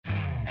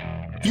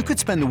You could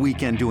spend the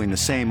weekend doing the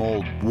same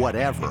old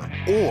whatever,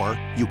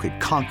 or you could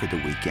conquer the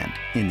weekend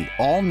in the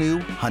all-new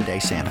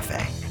Hyundai Santa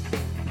Fe.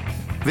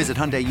 Visit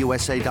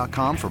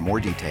HyundaiUSA.com for more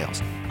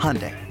details.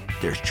 Hyundai,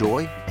 there's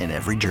joy in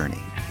every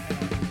journey.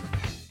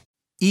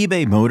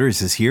 eBay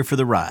Motors is here for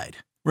the ride.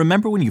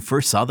 Remember when you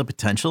first saw the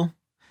potential?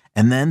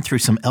 And then through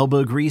some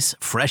elbow grease,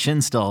 fresh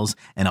installs,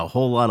 and a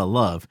whole lot of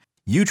love,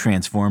 you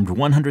transformed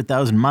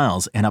 100,000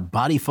 miles and a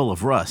body full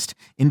of rust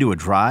into a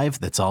drive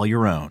that's all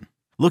your own.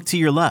 Look to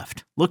your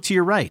left. Look to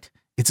your right.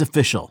 It's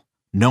official.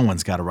 No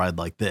one's got a ride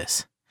like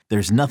this.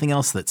 There's nothing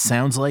else that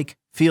sounds like,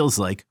 feels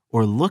like,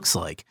 or looks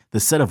like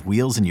the set of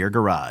wheels in your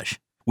garage.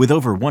 With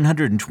over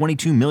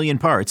 122 million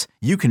parts,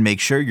 you can make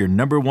sure your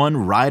number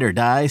one ride or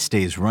die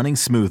stays running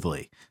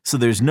smoothly. So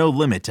there's no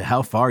limit to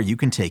how far you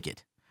can take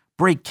it.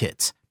 Brake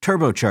kits,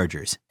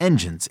 turbochargers,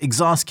 engines,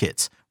 exhaust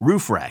kits,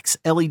 roof racks,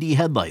 LED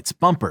headlights,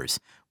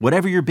 bumpers,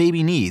 whatever your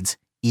baby needs,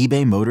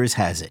 eBay Motors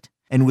has it.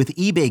 And with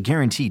eBay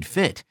Guaranteed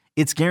Fit,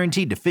 it's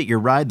guaranteed to fit your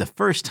ride the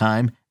first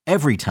time,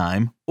 every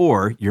time,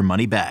 or your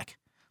money back.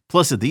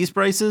 Plus, at these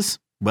prices,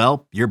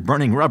 well, you're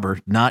burning rubber,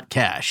 not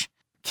cash.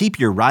 Keep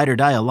your ride or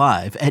die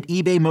alive at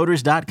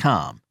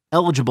ebaymotors.com.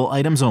 Eligible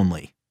items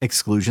only.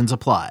 Exclusions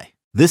apply.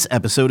 This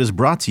episode is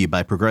brought to you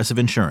by Progressive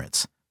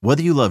Insurance.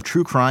 Whether you love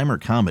true crime or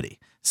comedy,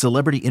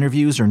 celebrity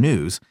interviews or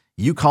news,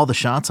 you call the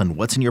shots on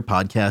what's in your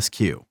podcast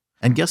queue.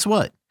 And guess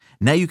what?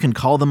 Now you can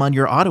call them on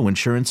your auto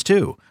insurance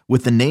too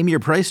with the Name Your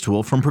Price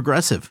tool from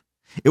Progressive.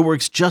 It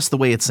works just the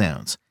way it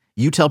sounds.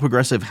 You tell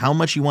Progressive how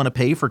much you want to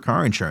pay for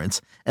car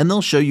insurance, and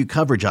they'll show you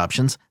coverage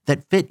options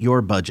that fit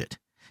your budget.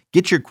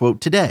 Get your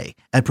quote today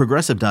at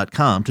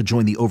Progressive.com to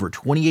join the over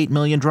 28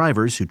 million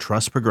drivers who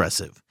trust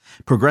Progressive.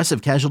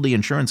 Progressive Casualty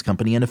Insurance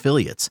Company and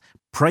Affiliates.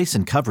 Price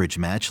and coverage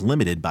match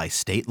limited by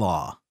state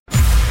law.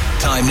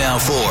 Time now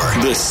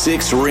for the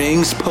Six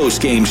Rings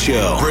Postgame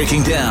Show.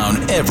 Breaking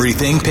down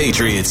everything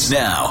Patriots.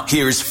 Now,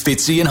 here's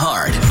Fitzy and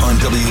Hart on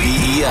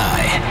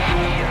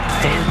WEEI.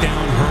 Third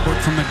down,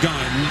 Herbert from the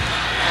gun.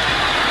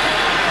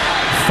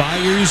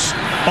 Fires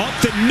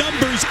off the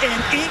numbers,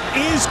 and it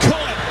is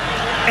caught.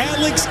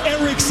 Alex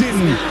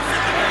Erickson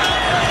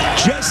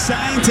just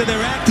signed to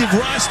their active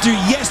roster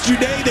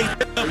yesterday. They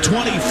put up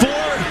 24.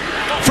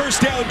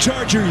 First down,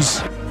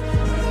 Chargers.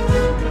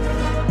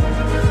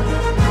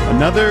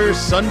 Another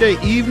Sunday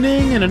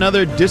evening and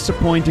another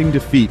disappointing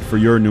defeat for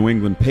your New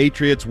England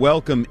Patriots.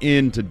 Welcome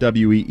into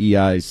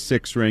WEEI's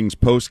Six Rings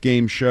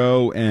Postgame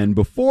Show. And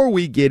before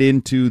we get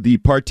into the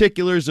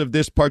particulars of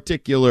this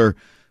particular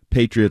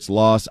Patriots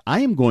loss, I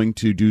am going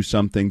to do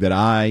something that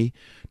I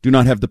do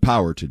not have the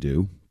power to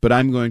do, but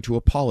I'm going to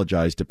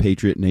apologize to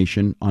Patriot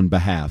Nation on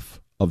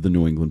behalf of the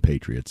New England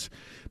Patriots.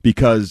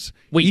 Because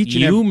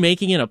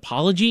making an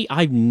apology?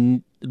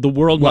 The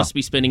world must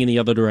be spinning in the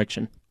other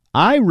direction.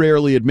 I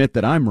rarely admit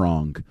that I'm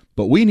wrong,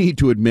 but we need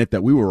to admit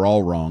that we were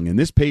all wrong. And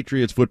this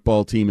Patriots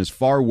football team is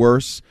far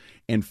worse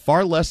and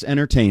far less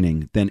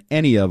entertaining than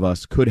any of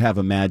us could have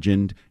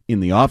imagined in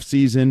the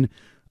offseason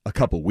a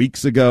couple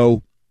weeks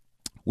ago.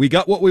 We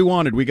got what we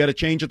wanted. We got a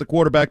change at the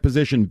quarterback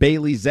position.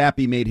 Bailey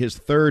Zappi made his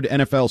third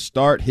NFL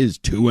start, his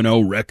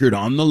 2-0 record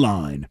on the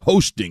line,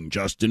 hosting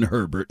Justin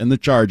Herbert and the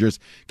Chargers.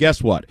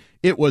 Guess what?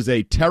 It was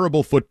a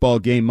terrible football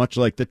game, much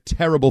like the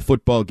terrible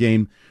football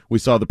game we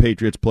saw the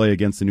Patriots play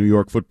against the New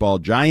York Football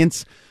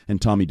Giants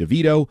and Tommy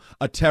DeVito.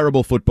 A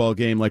terrible football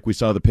game like we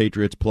saw the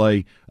Patriots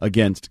play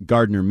against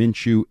Gardner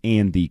Minshew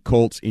and the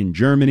Colts in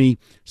Germany.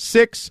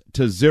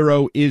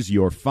 6-0 is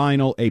your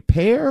final. A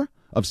pair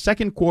of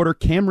second quarter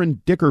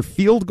Cameron Dicker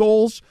field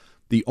goals,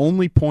 the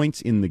only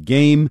points in the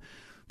game.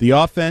 The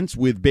offense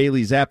with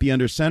Bailey Zappi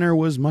under center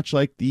was much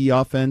like the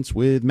offense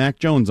with Mac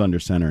Jones under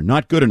center.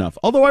 Not good enough.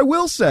 Although I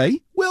will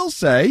say,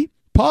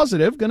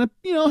 positive, gonna,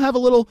 have a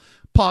little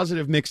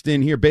positive mixed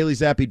in here. Bailey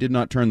Zappi did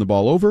not turn the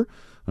ball over.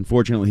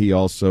 Unfortunately, he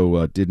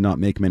also did not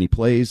make many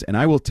plays. And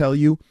I will tell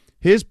you,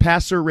 his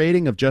passer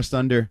rating of just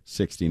under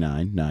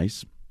 69,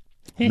 nice,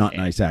 not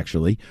nice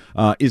actually,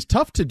 is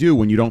tough to do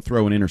when you don't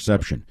throw an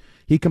interception.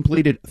 He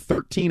completed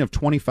 13 of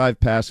 25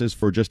 passes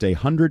for just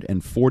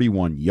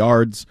 141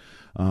 yards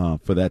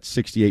for that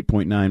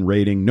 68.9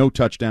 rating. No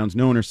touchdowns,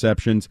 no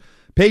interceptions.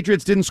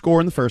 Patriots didn't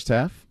score in the first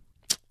half.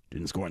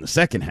 Didn't score in the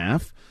second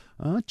half.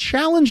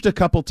 Challenged a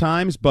couple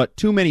times, but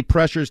too many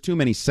pressures, too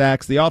many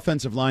sacks. The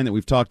offensive line that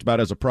we've talked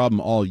about as a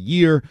problem all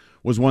year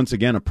was once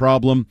again a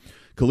problem.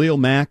 Khalil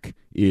Mack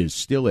is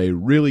still a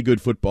really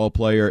good football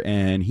player,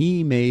 and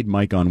he made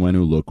Mike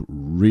Onwenu look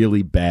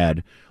really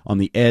bad on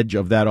the edge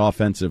of that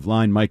offensive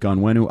line. Mike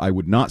Onwenu, I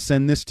would not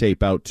send this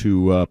tape out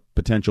to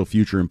potential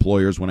future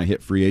employers when I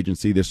hit free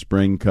agency this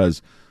spring,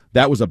 because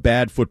that was a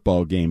bad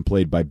football game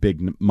played by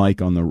Big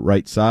Mike on the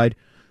right side.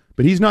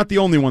 But he's not the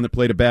only one that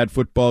played a bad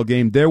football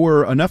game. There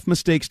were enough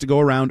mistakes to go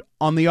around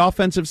on the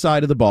offensive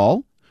side of the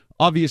ball.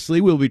 Obviously,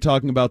 we'll be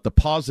talking about the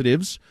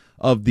positives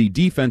of the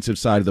defensive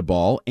side of the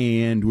ball.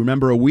 And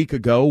remember a week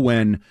ago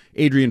when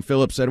Adrian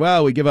Phillips said,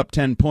 well, we give up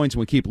 10 points and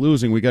we keep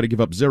losing, we got to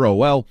give up 0.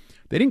 Well,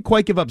 they didn't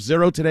quite give up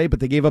 0 today, but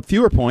they gave up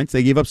fewer points.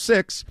 They gave up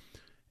 6,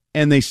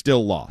 and they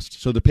still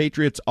lost. So the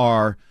Patriots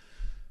are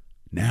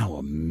now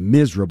a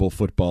miserable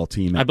football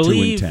team at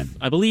 2-10.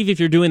 I believe if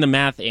you're doing the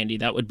math, Andy,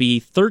 that would be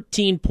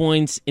 13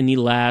 points in the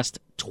last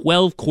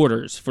 12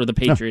 quarters for the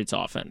Patriots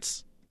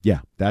offense. Yeah,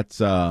 that's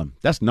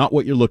not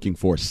what you're looking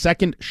for.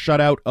 Second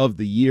shutout of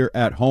the year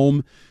at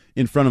home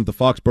in front of the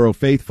Foxborough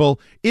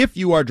faithful. If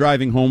you are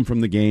driving home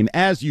from the game,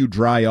 as you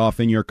dry off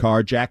in your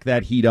car, jack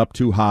that heat up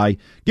too high,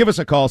 give us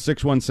a call,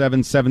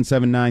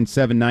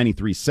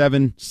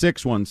 617-779-7937,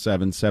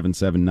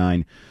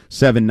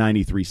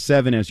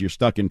 617-779-7937 as you're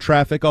stuck in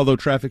traffic, although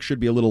traffic should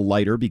be a little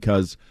lighter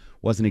because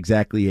wasn't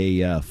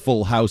exactly a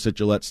full house at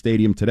Gillette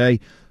Stadium today.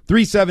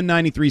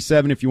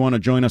 37937 if you want to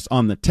join us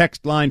on the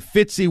text line.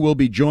 Fitzy will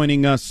be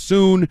joining us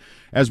soon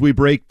as we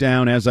break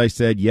down, as I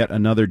said, yet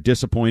another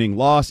disappointing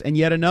loss and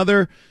yet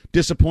another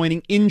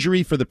disappointing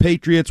injury for the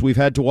Patriots. We've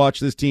had to watch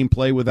this team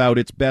play without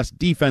its best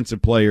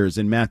defensive players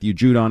in Matthew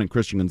Judon and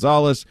Christian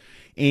Gonzalez,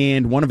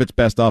 and one of its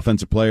best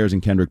offensive players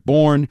in Kendrick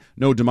Bourne.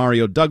 No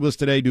Demario Douglas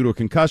today due to a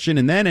concussion,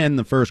 and then end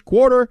the first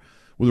quarter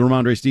with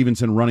Ramondre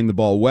Stevenson running the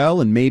ball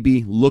well and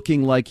maybe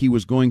looking like he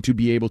was going to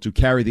be able to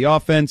carry the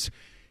offense.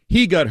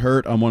 He got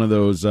hurt on one of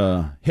those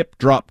hip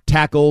drop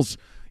tackles.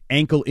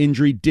 Ankle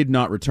injury, did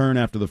not return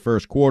after the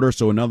first quarter,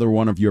 so another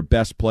one of your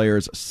best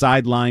players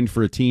sidelined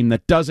for a team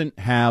that doesn't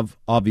have,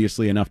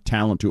 obviously, enough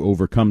talent to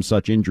overcome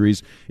such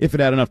injuries, if it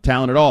had enough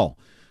talent at all,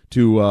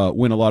 to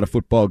win a lot of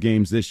football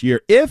games this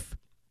year. If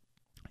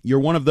you're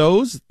one of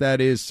those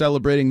that is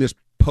celebrating this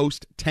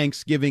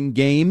post-Thanksgiving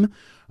game,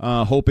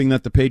 hoping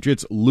that the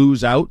Patriots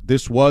lose out,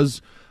 this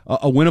was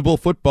a winnable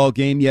football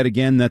game yet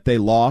again that they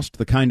lost,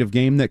 the kind of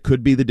game that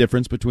could be the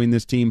difference between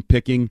this team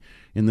picking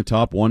in the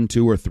top 1,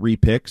 2, or 3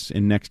 picks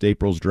in next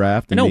April's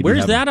draft. No,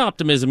 where's that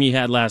optimism you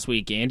had last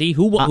week, Andy?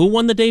 Who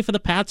won the day for the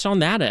Pats on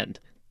that end?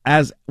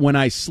 As when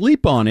I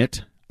sleep on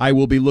it, I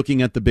will be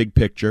looking at the big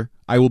picture.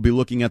 I will be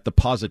looking at the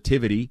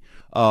positivity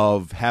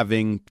of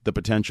having the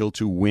potential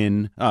to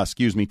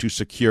to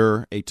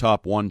secure a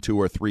top 1, 2,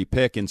 or 3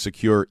 pick and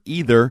secure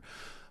either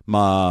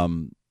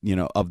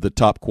of the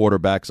top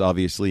quarterbacks,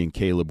 obviously, in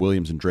Caleb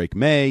Williams and Drake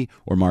May,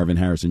 or Marvin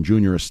Harrison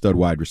Jr., a stud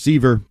wide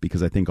receiver,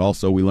 because I think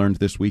also we learned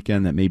this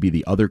weekend that maybe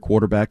the other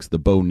quarterbacks, the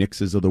Bo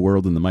Nixes of the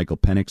world and the Michael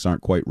Penix,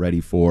 aren't quite ready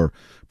for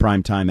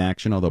primetime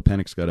action, although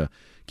Penix got a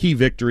key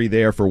victory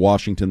there for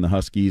Washington, the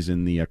Huskies,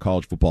 in the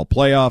college football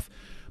playoff.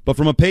 But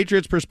from a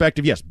Patriots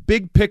perspective, yes,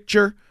 big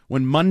picture,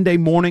 when Monday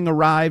morning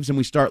arrives and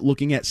we start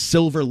looking at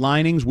silver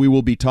linings, we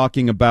will be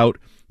talking about,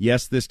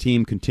 yes, this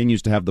team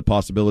continues to have the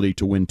possibility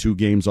to win 2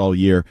 games all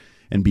year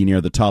and be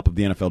near the top of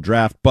the NFL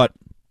draft. But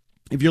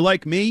if you're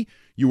like me,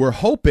 you were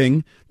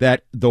hoping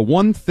that the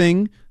one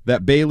thing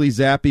that Bailey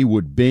Zappi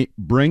would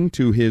bring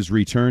to his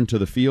return to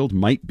the field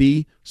might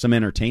be some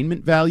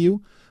entertainment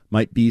value,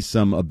 might be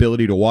some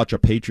ability to watch a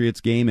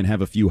Patriots game and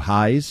have a few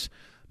highs,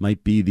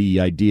 might be the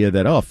idea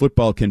that,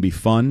 football can be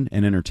fun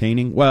and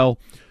entertaining. Well,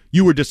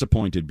 you were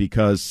disappointed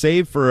because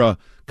save for a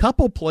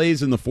couple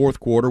plays in the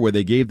fourth quarter where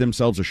they gave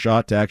themselves a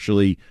shot to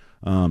actually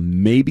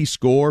maybe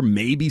score,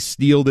 maybe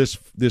steal this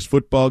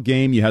football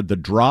game. You had the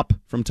drop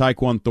from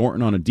Tyquan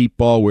Thornton on a deep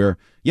ball where,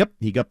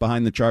 he got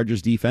behind the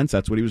Chargers defense.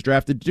 That's what he was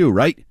drafted to do,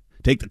 right?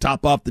 Take the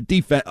top off the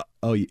defense.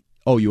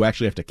 You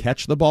actually have to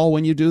catch the ball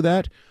when you do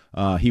that?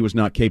 He was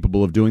not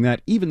capable of doing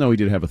that, even though he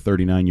did have a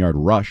 39-yard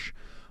rush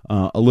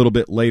a little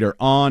bit later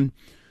on.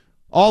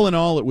 All in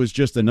all, it was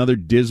just another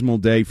dismal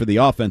day for the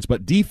offense.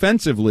 But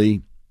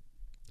defensively,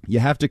 you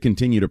have to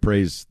continue to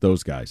praise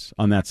those guys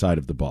on that side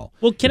of the ball.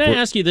 Well, can I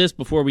ask you this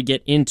before we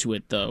get into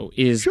it, though?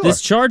 Sure.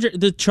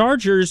 The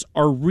Chargers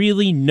are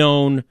really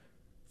known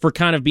for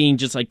kind of being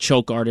just like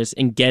choke artists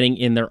and getting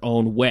in their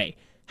own way.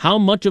 How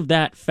much of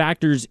that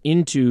factors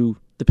into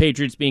the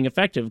Patriots being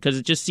effective? Because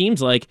it just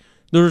seems like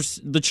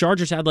the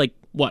Chargers had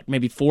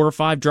maybe 4 or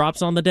 5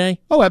 drops on the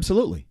day? Oh,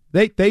 absolutely.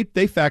 They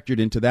factored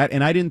into that,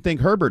 and I didn't think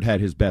Herbert had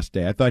his best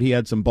day. I thought he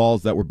had some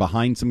balls that were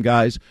behind some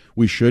guys.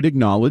 We should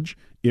acknowledge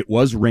it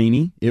was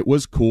rainy. It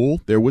was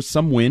cool. There was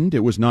some wind. It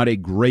was not a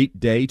great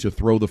day to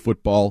throw the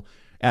football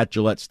at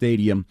Gillette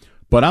Stadium,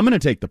 but I'm going to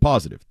take the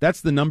positive.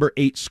 That's the number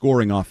 8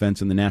 scoring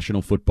offense in the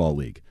National Football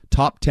League.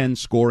 Top 10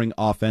 scoring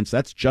offense.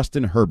 That's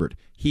Justin Herbert.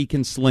 He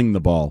can sling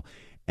the ball,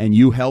 and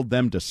you held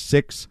them to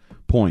 6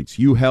 points.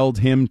 You held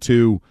him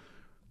to,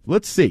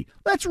 let's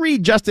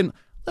read Justin.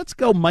 Let's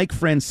go Mike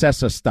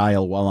Francesa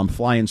style while I'm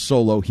flying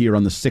solo here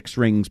on the Six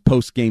Rings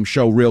Postgame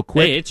Show real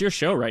quick. Hey, it's your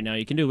show right now.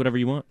 You can do whatever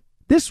you want.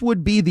 This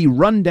would be the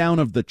rundown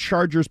of the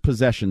Chargers'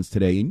 possessions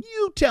today, and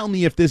you tell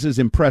me if this is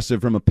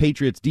impressive from a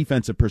Patriots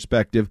defensive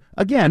perspective.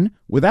 Again,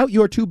 without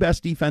your 2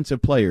 best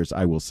defensive players,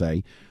 I will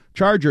say.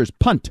 Chargers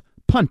punt,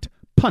 punt,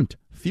 punt,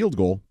 field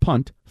goal,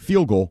 punt,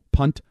 field goal,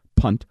 punt,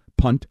 punt,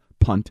 punt,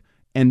 punt,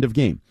 end of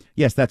game.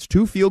 Yes, that's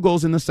 2 field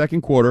goals in the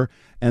second quarter,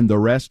 and the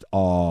rest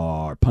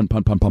are punt,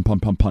 punt, punt, punt,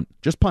 punt, punt, punt.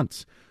 Just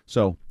punts.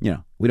 So,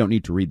 we don't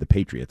need to read the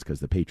Patriots because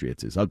the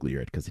Patriots is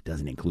uglier because it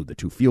doesn't include the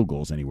 2 field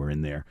goals anywhere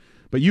in there.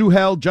 But you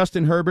held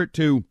Justin Herbert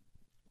to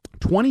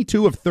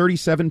 22 of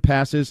 37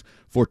 passes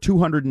for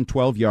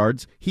 212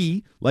 yards.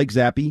 He, like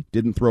Zappe,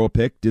 didn't throw a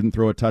pick, didn't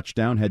throw a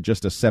touchdown, had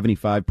just a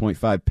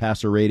 75.5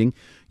 passer rating.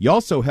 You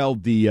also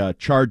held the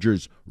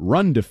Chargers'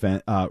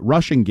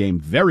 rushing game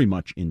very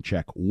much in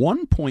check.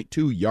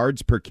 1.2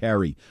 yards per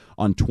carry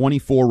on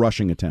 24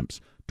 rushing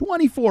attempts.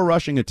 24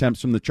 rushing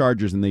attempts from the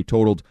Chargers, and they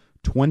totaled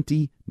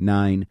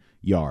 29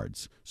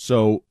 yards.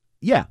 So,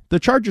 yeah, the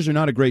Chargers are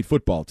not a great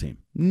football team.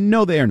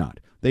 No, they are not.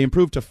 They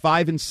improved to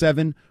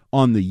 5-7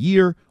 on the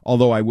year,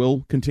 although I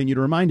will continue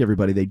to remind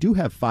everybody they do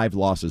have 5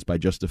 losses by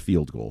just a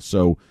field goal.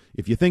 So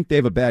if you think they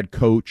have a bad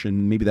coach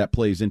and maybe that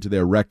plays into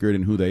their record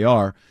and who they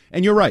are,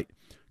 and you're right,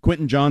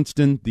 Quentin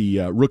Johnston, the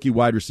rookie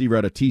wide receiver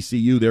out of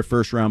TCU, their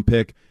first-round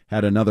pick,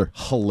 had another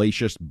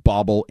hellacious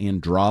bobble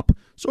and drop,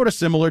 sort of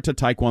similar to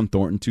Tyquan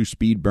Thornton, 2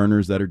 speed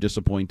burners that are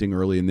disappointing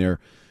early in their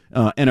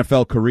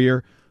NFL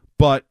career.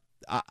 But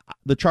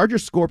the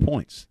Chargers score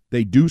points.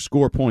 They do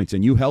score points,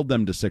 and you held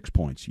them to 6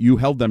 points. You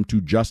held them to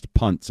just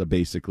punts,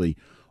 basically,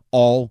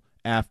 all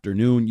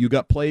afternoon. You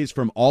got plays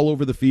from all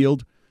over the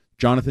field.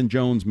 Jonathan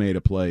Jones made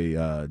a play.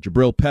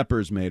 Jabril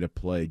Peppers made a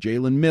play.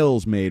 Jalen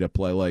Mills made a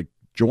play. Like,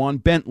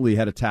 Juwan Bentley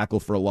had a tackle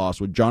for a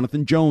loss with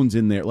Jonathan Jones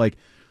in there. Like,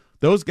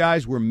 those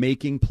guys were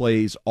making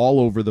plays all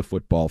over the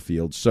football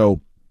field.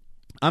 So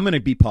I'm going to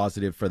be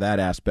positive for that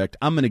aspect.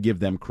 I'm going to give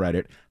them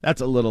credit. That's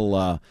a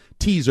little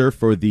teaser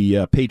for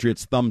the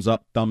Patriots thumbs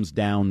up, thumbs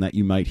down that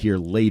you might hear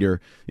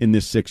later in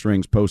this Six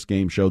Rings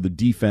post-game show. The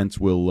defense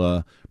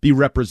will be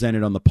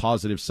represented on the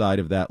positive side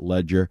of that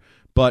ledger.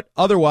 But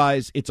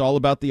otherwise, it's all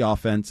about the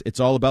offense. It's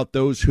all about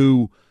those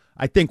who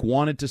I think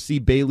wanted to see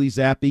Bailey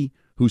Zappe,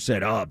 who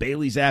said,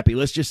 Bailey Zappe,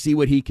 let's just see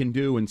what he can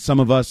do. And some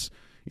of us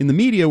in the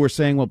media were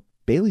saying, well,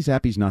 Bailey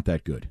Zappe's not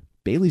that good.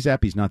 Bailey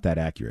Zappe's not that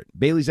accurate.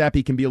 Bailey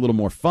Zappe can be a little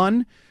more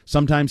fun.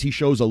 Sometimes he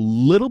shows a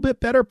little bit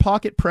better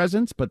pocket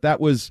presence, but that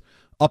was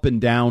up and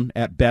down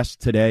at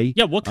best today.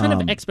 Yeah, what kind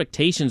of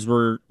expectations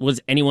was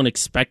anyone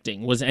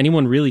expecting? Was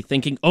anyone really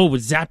thinking,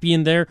 with Zappe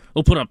in there,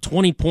 we'll put up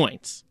 20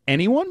 points?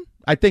 Anyone?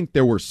 I think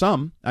there were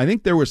some. I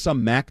think there were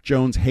some Mac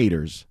Jones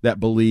haters that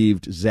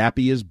believed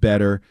Zappe is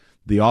better.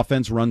 The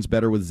offense runs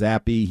better with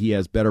Zappe. He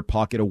has better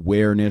pocket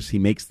awareness. He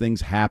makes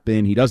things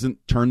happen. He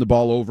doesn't turn the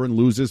ball over and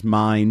lose his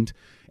mind.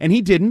 And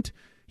he didn't.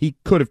 He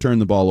could have turned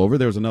the ball over.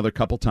 There was another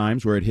couple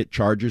times where it hit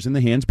Chargers in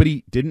the hands, but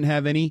he didn't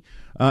have any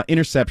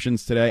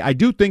interceptions today. I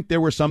do think there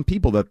were some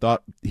people that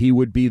thought he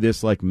would be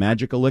this like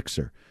magic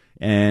elixir,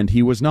 and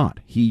he was not.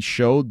 He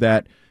showed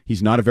that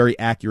he's not a very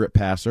accurate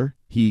passer.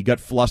 He got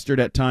flustered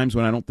at times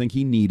when I don't think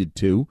he needed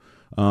to.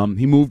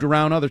 He moved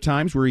around other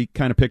times where he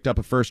kind of picked up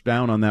a first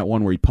down on that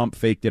one where he pump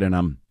faked it, and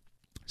I'm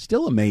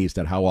still amazed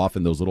at how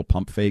often those little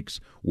pump fakes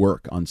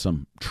work on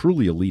some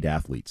truly elite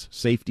athletes.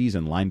 Safeties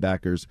and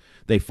linebackers,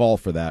 they fall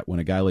for that when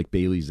a guy like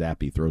Bailey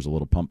Zappe throws a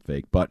little pump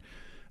fake. But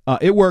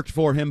it worked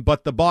for him.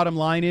 But the bottom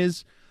line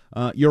is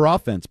your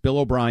offense. Bill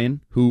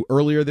O'Brien, who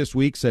earlier this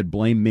week said,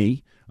 blame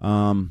me.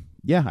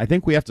 I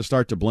think we have to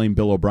start to blame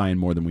Bill O'Brien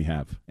more than we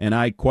have. And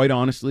I quite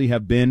honestly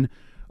have been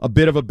a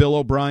bit of a Bill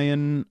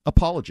O'Brien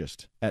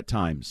apologist at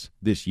times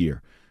this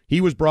year. He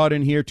was brought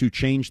in here to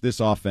change this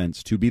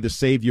offense, to be the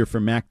savior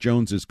for Mac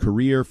Jones's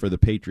career, for the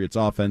Patriots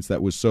offense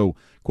that was so,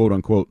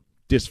 quote-unquote,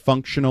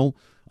 dysfunctional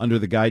under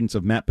the guidance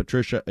of Matt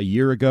Patricia a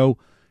year ago,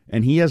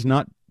 and he has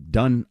not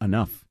done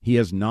enough. He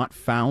has not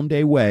found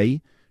a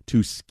way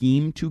to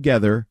scheme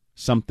together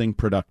something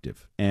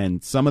productive,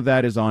 and some of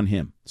that is on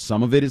him.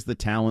 Some of it is the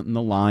talent and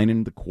the line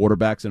and the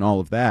quarterbacks and all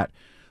of that,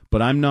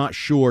 but I'm not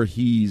sure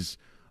he's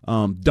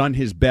done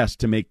his best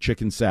to make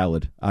chicken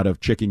salad out of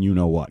chicken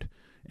you-know-what.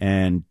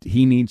 And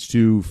he needs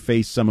to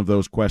face some of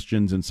those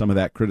questions and some of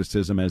that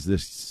criticism as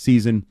this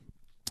season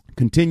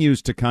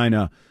continues to kind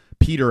of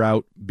peter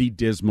out, be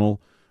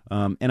dismal.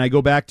 And I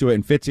go back to it,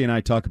 and Fitzy and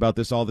I talk about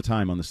this all the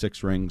time on the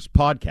Six Rings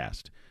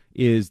podcast,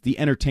 is the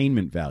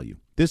entertainment value.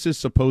 This is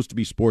supposed to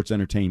be sports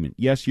entertainment.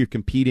 Yes, you're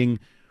competing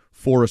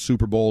for a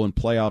Super Bowl and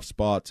playoff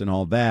spots and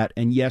all that.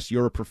 And yes,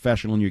 you're a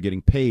professional and you're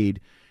getting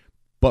paid.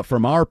 But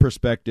from our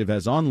perspective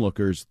as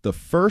onlookers, the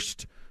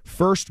first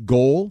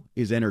goal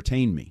is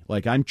entertain me.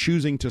 Like, I'm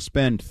choosing to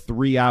spend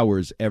 3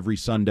 hours every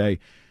Sunday,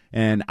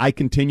 and I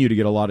continue to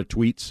get a lot of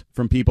tweets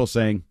from people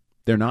saying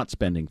they're not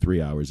spending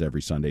 3 hours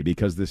every Sunday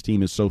because this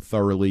team is so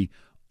thoroughly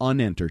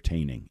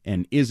unentertaining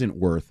and isn't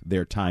worth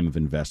their time of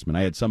investment.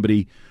 I had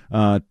somebody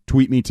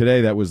tweet me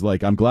today that was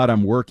like, I'm glad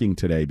I'm working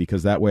today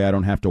because that way I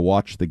don't have to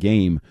watch the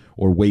game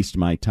or waste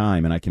my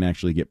time and I can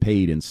actually get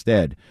paid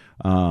instead.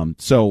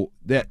 So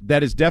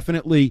that is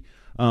definitely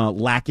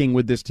lacking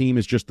with this team,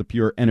 is just the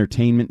pure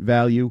entertainment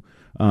value.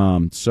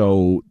 But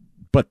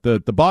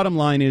the bottom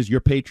line is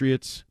your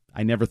Patriots,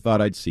 I never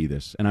thought I'd see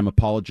this, and I'm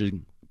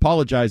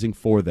apologizing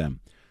for them.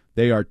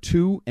 They are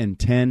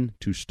 2-10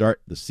 to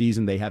start the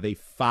season. They have a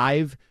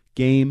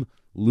 5-game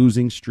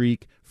losing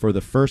streak for the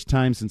first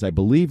time since, I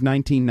believe,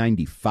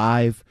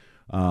 1995.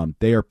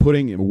 They are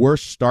putting a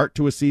worse start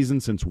to a season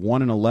since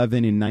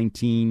 1-11 in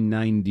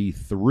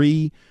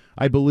 1993,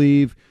 I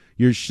believe.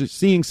 You're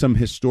seeing some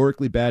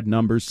historically bad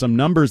numbers, some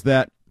numbers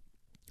that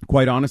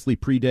quite honestly,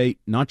 predate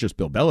not just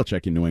Bill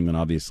Belichick in New England,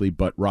 obviously,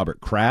 but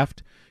Robert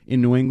Kraft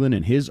in New England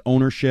and his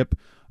ownership.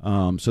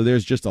 So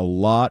there's just a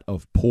lot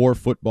of poor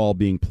football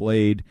being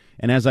played.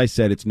 And as I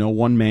said, it's no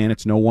one man,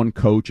 it's no one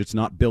coach, it's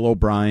not Bill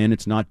O'Brien,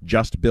 it's not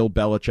just Bill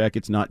Belichick,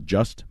 it's not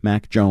just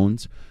Mac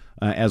Jones.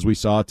 As we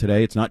saw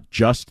today, it's not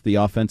just the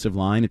offensive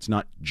line, it's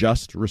not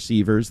just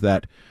receivers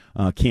that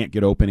can't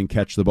get open and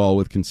catch the ball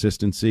with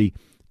consistency.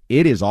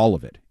 It is all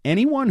of it.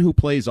 Anyone who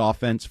plays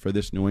offense for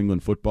this New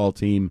England football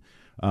team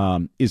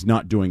is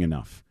not doing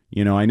enough.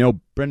 You know, I know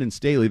Brendan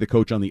Staley, the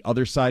coach on the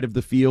other side of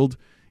the field,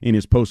 in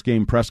his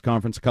post-game press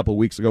conference a couple of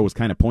weeks ago was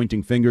kind of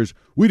pointing fingers.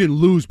 We didn't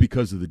lose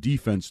because of the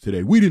defense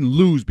today. We didn't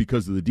lose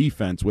because of the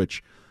defense,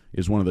 which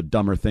is one of the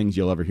dumber things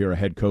you'll ever hear a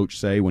head coach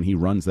say when he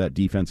runs that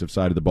defensive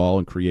side of the ball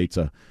and creates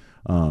a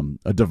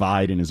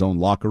divide in his own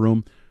locker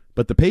room.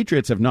 But the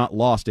Patriots have not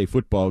lost a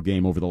football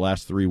game over the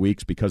last 3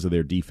 weeks because of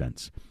their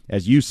defense.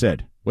 As you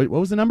said, what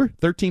was the number?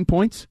 13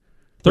 points?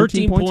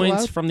 13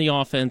 points from the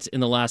offense in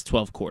the last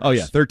 12 quarters. Oh,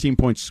 yeah, 13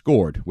 points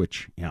scored,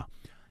 which, yeah,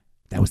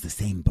 that was the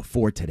same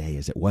before today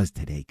as it was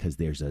today because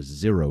there's a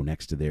 0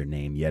 next to their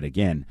name yet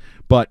again.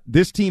 But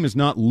this team is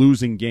not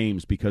losing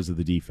games because of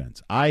the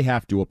defense. I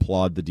have to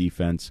applaud the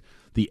defense.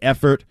 The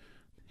effort,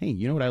 hey,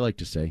 you know what I like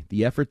to say?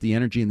 The effort, the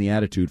energy, and the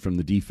attitude from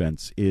the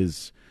defense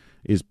is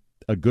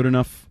a good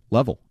enough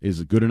level,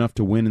 is good enough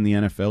to win in the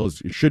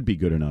NFL, it should be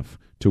good enough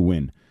to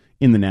win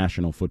in the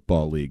National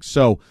Football League.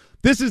 So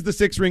this is the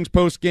Six Rings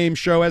Postgame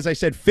Show. As I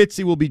said,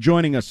 Fitzy will be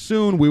joining us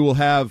soon. We will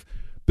have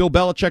Bill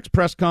Belichick's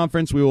press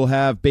conference. We will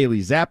have Bailey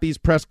Zappi's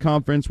press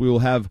conference. We will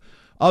have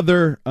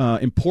other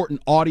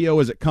important audio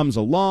as it comes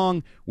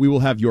along. We will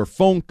have your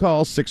phone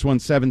calls,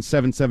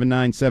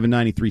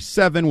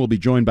 617-779-7937. We'll be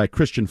joined by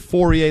Christian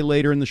Fourier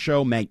later in the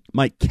show, Mike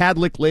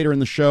Cadlick later in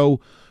the show,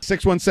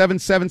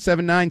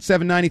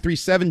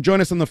 617-779-7937.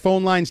 Join us on the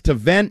phone lines to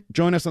vent.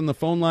 Join us on the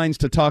phone lines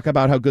to talk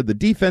about how good the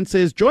defense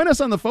is. Join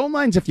us on the phone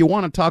lines if you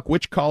want to talk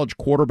which college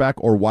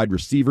quarterback or wide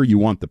receiver you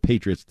want the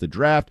Patriots to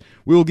draft.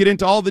 We will get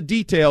into all the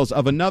details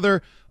of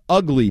another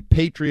ugly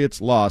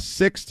Patriots loss,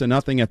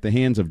 6-0 at the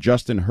hands of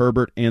Justin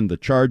Herbert and the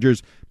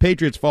Chargers.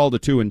 Patriots fall to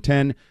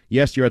 2-10.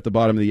 Yes, you're at the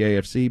bottom of the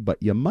AFC,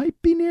 but you might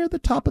be near the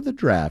top of the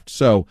draft.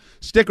 So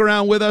stick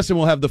around with us, and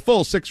we'll have the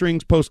full Six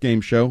Rings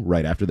postgame show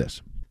right after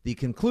this. The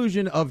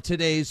conclusion of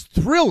today's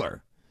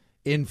thriller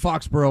in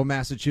Foxborough,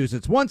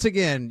 Massachusetts. Once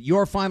again,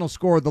 your final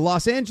score, the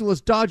Los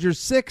Angeles Dodgers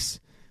 6,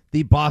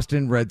 the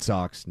Boston Red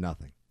Sox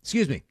nothing.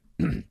 Excuse me.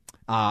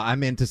 I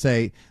meant to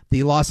say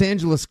the Los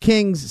Angeles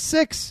Kings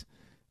 6,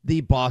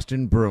 the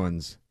Boston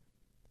Bruins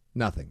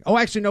nothing. Oh,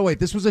 actually, no, wait.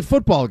 This was a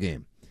football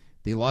game.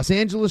 The Los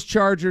Angeles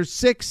Chargers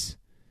 6,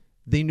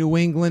 the New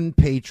England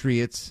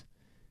Patriots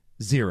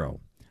 0.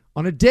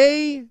 On a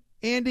day,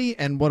 Andy,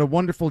 and what a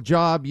wonderful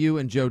job you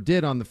and Joe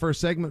did on the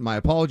first segment. My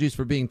apologies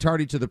for being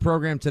tardy to the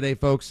program today,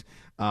 folks.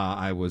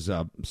 I was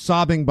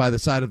sobbing by the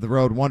side of the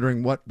road,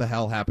 wondering what the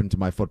hell happened to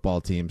my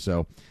football team.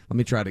 So let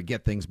me try to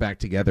get things back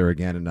together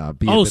again and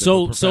be. Oh,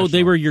 so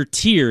they were your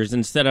tears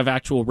instead of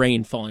actual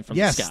rain falling from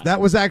the sky. Yes, that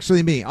was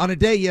actually me. On a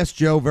day, yes,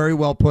 Joe, very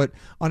well put.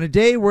 On a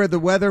day where the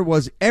weather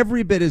was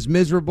every bit as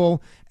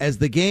miserable as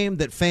the game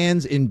that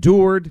fans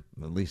endured,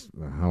 at least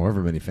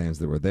however many fans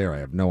there were there, I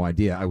have no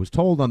idea. I was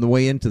told on the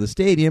way into the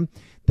stadium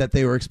that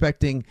they were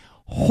expecting,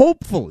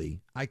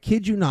 hopefully, I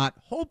kid you not,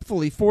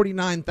 hopefully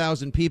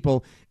 49,000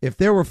 people. If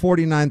there were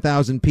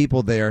 49,000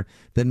 people there,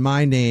 then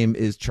my name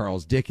is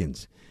Charles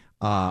Dickens.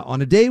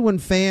 On a day when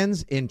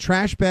fans in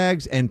trash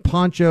bags and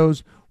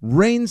ponchos,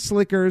 rain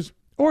slickers,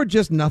 or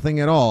just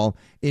nothing at all,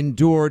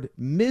 endured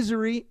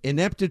misery,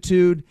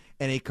 ineptitude,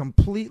 and a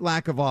complete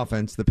lack of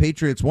offense, the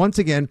Patriots once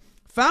again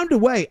found a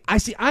way.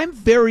 I'm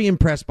very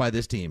impressed by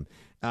this team.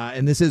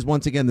 And this is,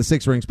 once again, the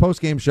Six Rings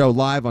postgame show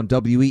live on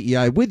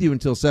WEEI with you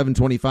until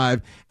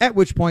 7:25, at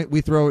which point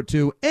we throw it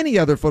to any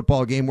other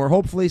football game where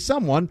hopefully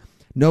someone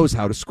knows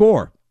how to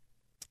score.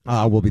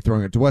 We'll be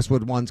throwing it to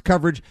Westwood One's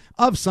coverage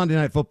of Sunday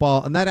Night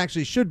Football, and that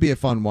actually should be a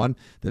fun one.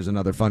 There's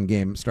another fun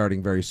game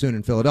starting very soon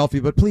in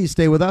Philadelphia, but please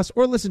stay with us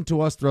or listen to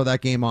us throw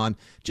that game on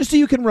just so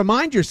you can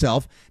remind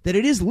yourself that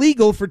it is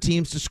legal for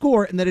teams to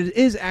score and that it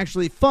is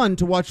actually fun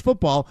to watch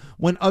football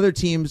when other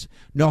teams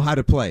know how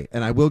to play.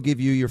 And I will give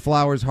you your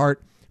flowers,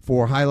 Hart,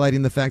 for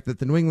highlighting the fact that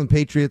the New England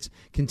Patriots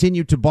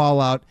continue to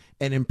ball out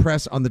and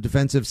impress on the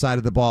defensive side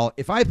of the ball.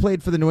 If I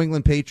played for the New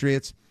England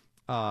Patriots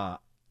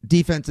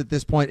defense at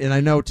this point, and I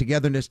know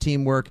togetherness,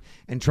 teamwork,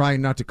 and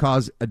trying not to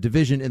cause a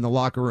division in the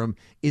locker room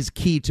is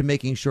key to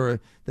making sure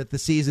that the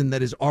season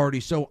that is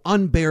already so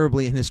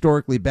unbearably and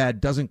historically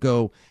bad doesn't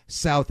go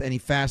south any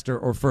faster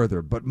or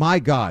further. But my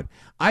God,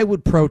 I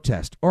would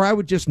protest, or I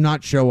would just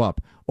not show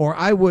up, or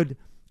I would,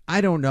 I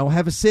don't know,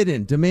 have a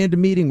sit-in, demand a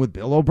meeting with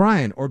Bill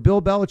O'Brien or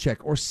Bill Belichick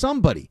or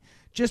somebody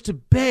just to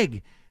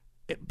beg,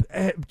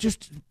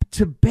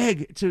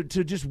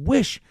 to just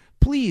wish,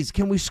 please,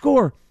 can we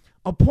score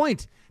a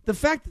point? The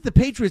fact that the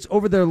Patriots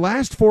over their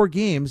last 4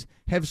 games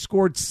have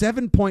scored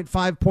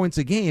 7.5 points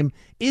a game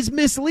is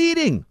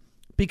misleading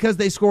because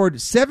they scored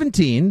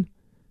 17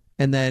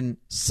 and then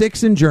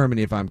 6 in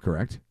Germany, if I'm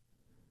correct,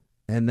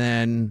 and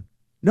then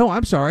No,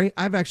 I'm sorry.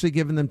 I've actually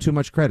given them too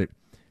much credit.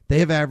 They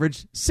have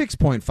averaged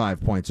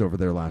 6.5 points over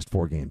their last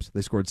 4 games.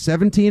 They scored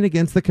 17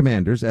 against the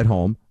Commanders at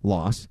home,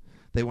 loss.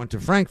 They went to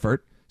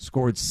Frankfurt,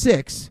 scored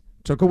 6,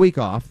 took a week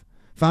off,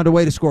 found a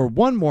way to score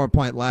 1 more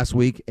point last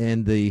week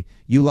in the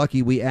You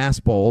Lucky We Ass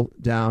Bowl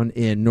down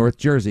in North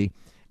Jersey,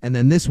 and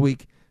then this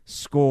week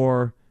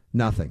score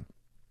nothing.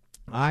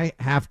 I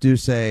have to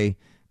say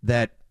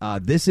that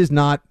this is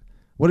not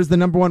what is the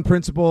number one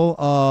principle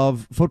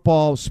of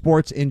football,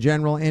 sports in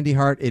general, Andy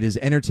Hart. It is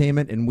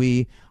entertainment, and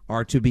we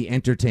are to be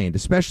entertained,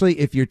 especially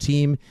if your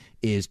team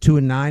is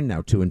 2-9,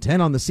 now 2-10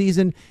 on the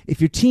season.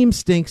 If your team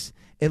stinks,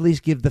 at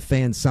least give the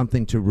fans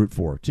something to root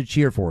for, to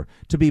cheer for,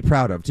 to be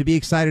proud of, to be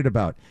excited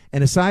about.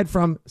 And aside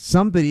from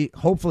somebody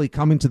hopefully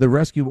coming to the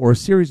rescue, or a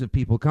series of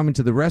people coming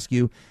to the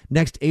rescue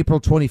next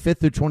April 25th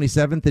through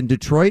 27th in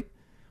Detroit,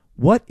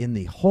 what in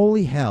the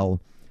holy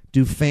hell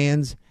do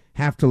fans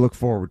have to look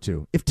forward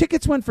to? If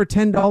tickets went for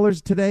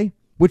 $10 today,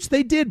 which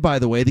they did, by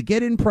the way, the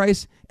get-in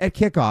price at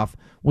kickoff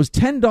was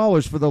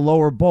 $10 for the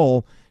lower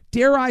bowl,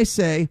 dare I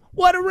say,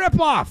 what a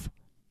ripoff!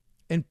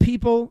 And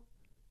people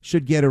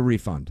should get a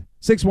refund.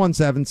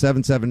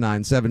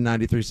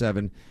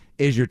 617-779-7937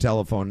 is your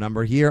telephone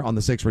number here on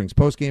the Six Rings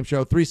Postgame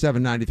Show.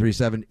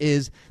 37937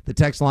 is the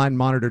text line,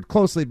 monitored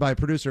closely by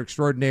producer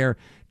extraordinaire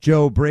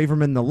Joe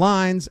Braverman. The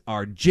lines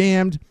are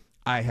jammed.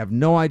 I have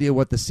no idea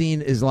what the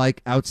scene is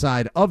like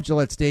outside of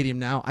Gillette Stadium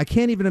now. I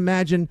can't even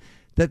imagine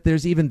that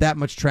there's even that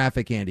much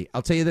traffic, Andy.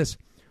 I'll tell you this.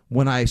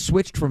 When I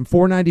switched from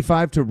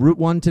 495 to Route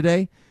 1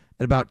 today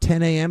at about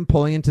 10 a.m.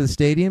 pulling into the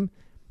stadium,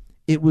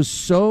 it was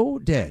so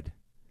dead.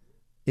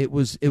 It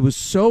was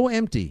so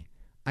empty.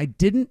 I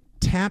didn't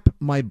tap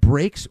my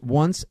brakes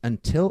once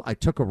until I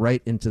took a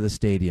right into the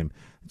stadium.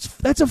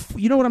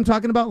 You know what I'm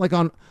talking about? Like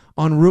on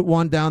Route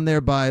 1 down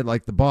there by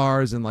like the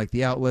bars and like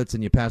the outlets,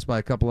 and you pass by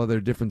a couple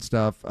other different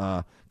stuff,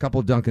 a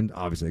couple Dunkin'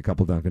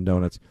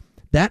 Donuts.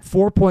 That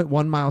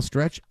 4.1 mile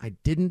stretch, I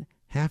didn't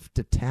have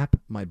to tap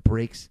my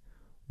brakes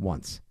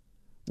once.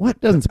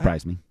 What? Doesn't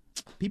surprise me.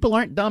 People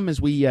aren't dumb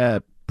as we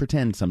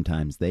pretend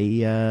sometimes.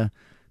 They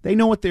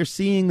know what they're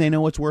seeing. They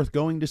know what's worth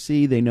going to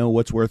see. They know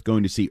what's worth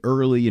going to see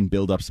early and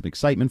build up some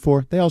excitement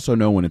for. They also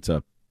know when it's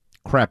a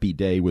crappy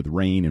day with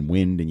rain and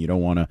wind, and you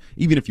don't want to,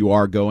 even if you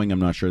are going, I'm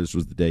not sure this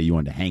was the day you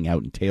wanted to hang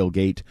out and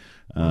tailgate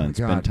and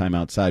spend time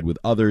outside with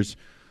others.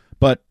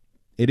 But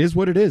it is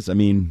what it is. I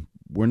mean,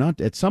 we're not,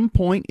 at some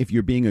point, if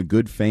you're being a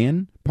good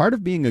fan, part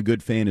of being a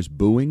good fan is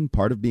booing.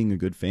 Part of being a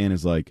good fan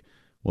is like,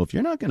 well, if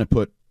you're not going to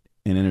put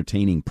an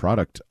entertaining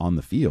product on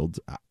the field,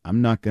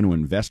 I'm not going to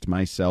invest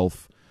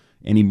myself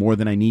any more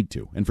than I need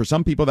to. And for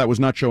some people that was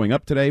not showing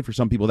up today, for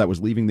some people that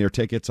was leaving their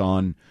tickets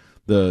on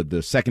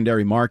the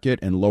secondary market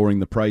and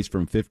lowering the price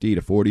from 50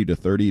 to 40 to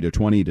 30 to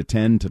 20 to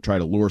 10 to try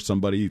to lure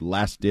somebody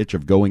last ditch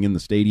of going in the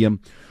stadium.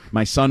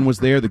 My son was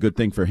there. The good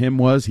thing for him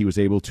was he was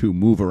able to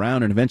move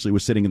around and eventually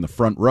was sitting in the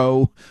front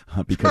row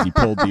because he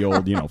pulled the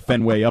old,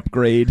 Fenway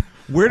upgrade.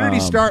 Where did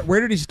he start?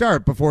 Where did he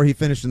start before he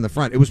finished in the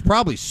front? It was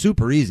probably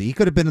super easy. He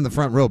could have been in the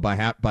front row by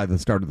the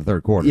start of the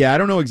third quarter. Yeah, I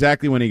don't know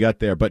exactly when he got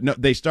there, but no,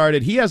 they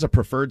started. He has a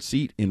preferred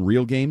seat in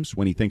real games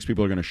when he thinks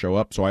people are going to show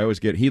up. So I always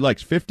he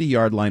likes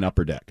 50-yard line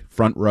upper deck,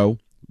 front row,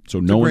 so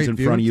no one's in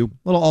front of you.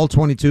 Little all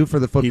 22 for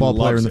the football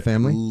player in the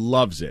family.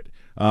 Loves it.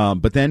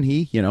 But then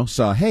he,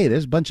 saw, hey,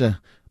 there's a bunch of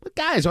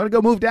guys, want to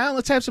go move down?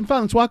 Let's have some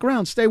fun. Let's walk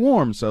around, stay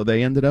warm. So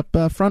they ended up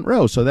front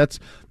row. So that's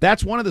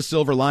one of the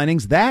silver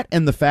linings. That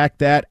and the fact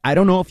that, I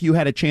don't know if you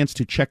had a chance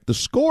to check the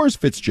scores,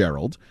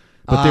 Fitzgerald,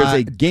 but there's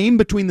a game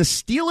between the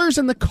Steelers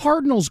and the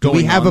Cardinals going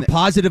on. Do we have a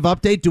positive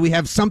update? Do we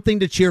have something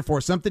to cheer for,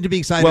 something to be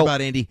excited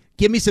about, Andy?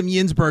 Give me some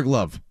Yinsberg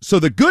love. So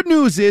the good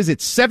news is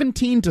it's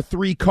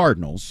 17-3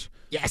 Cardinals.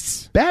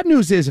 Yes. Bad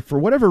news is, for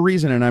whatever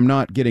reason, and I'm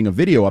not getting a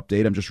video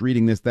update, I'm just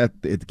reading this,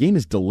 that the game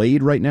is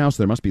delayed right now,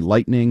 so there must be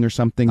lightning or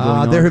something going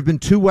on. There have been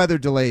 2 weather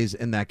delays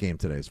in that game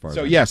today, as far as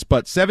I know. Yes,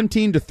 but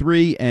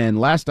 17-3, and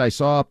last I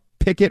saw,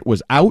 Pickett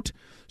was out,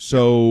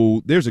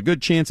 so there's a good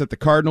chance that the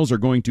Cardinals are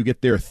going to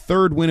get their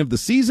 3rd win of the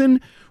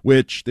season,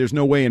 which there's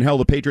no way in hell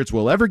the Patriots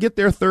will ever get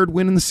their 3rd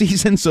win in the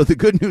season, so the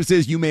good news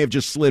is you may have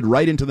just slid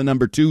right into the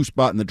number 2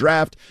 spot in the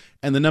draft,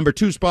 and the number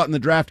 2 spot in the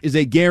draft is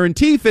a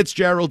guarantee,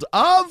 Fitzgerald,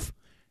 of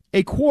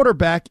a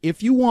quarterback,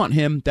 if you want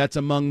him, that's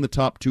among the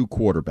top 2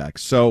 quarterbacks.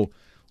 So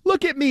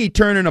look at me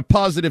turning a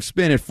positive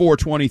spin at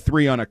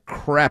 4:23 on a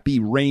crappy,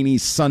 rainy,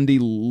 Sunday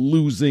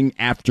losing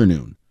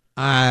afternoon.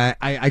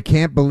 I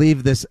can't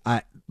believe this.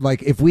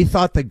 If we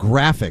thought the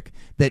graphic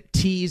that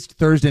teased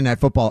Thursday Night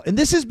Football, and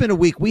this has been a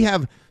week, we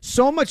have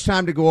so much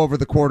time to go over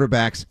the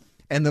quarterbacks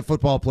and the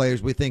football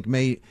players we think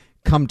may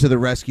come to the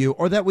rescue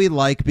or that we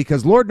like,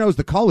 because Lord knows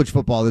the college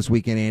football this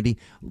weekend, Andy,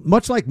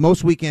 much like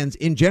most weekends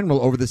in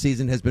general over the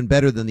season, has been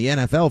better than the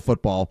NFL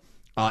football.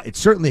 It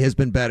certainly has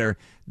been better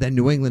than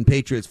New England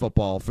Patriots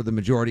football for the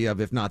majority of,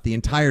 if not the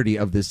entirety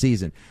of this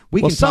season.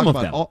 Some of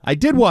them. I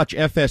did watch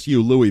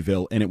FSU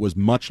Louisville, and it was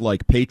much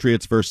like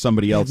Patriots versus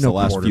somebody else the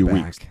last few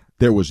weeks.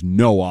 There was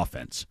no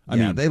offense. I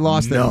mean, they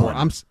lost their.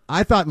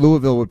 I thought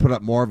Louisville would put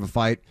up more of a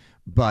fight,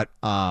 but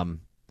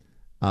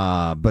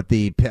But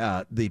the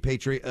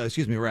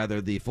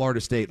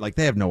Florida State, like,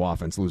 they have no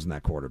offense losing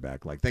that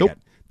quarterback. Like,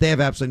 they have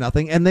absolutely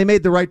nothing, and they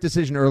made the right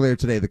decision earlier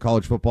today. The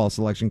College Football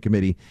Selection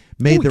Committee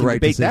made the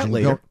right decision. That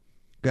later.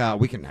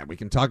 We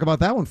can talk about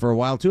that one for a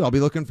while too. I'll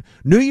be looking.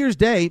 New Year's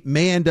Day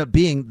may end up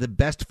being the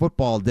best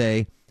football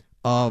day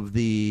of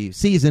the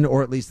season,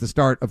 or at least the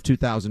start of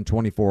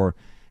 2024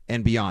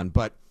 and beyond.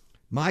 But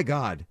my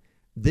God,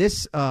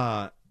 this.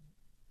 Okay,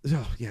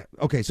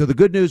 so the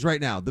good news right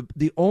now,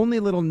 the only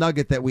little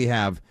nugget that we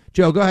have,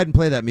 Joe, go ahead and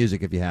play that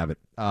music if you have it.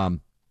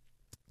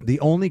 The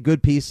only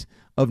good piece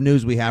of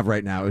news we have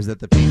right now is that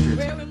the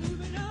Patriots.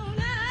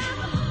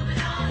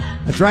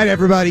 That's right,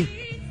 everybody.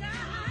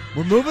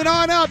 We're moving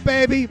on up,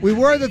 baby. We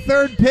were the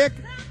third pick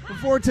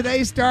before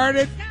today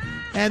started,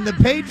 and the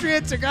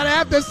Patriots are going to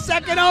have the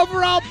second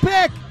overall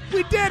pick.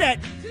 We did it.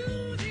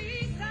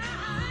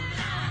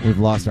 We've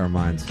lost our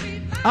minds.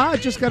 I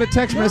just got a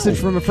text message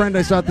from a friend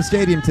I saw at the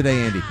stadium today,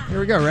 Andy. Here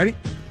we go. Ready?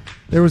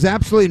 There was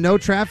absolutely no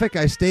traffic.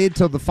 I stayed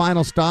till the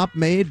final stop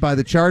made by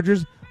the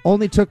Chargers.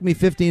 Only took me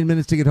 15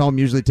 minutes to get home.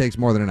 Usually takes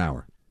more than an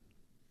hour.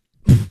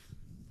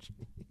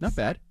 Not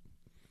bad.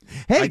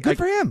 Hey, good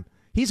for him.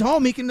 He's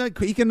home. He can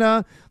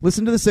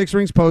listen to the Six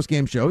Rings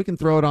postgame show. He can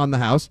throw it on the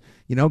house.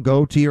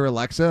 Go to your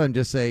Alexa and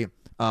just say,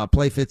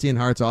 play Fitzy and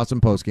Hart's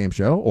awesome postgame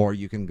show. Or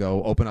you can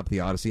go open up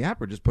the Odyssey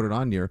app or just put it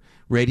on your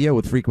radio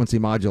with frequency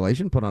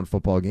modulation, put on a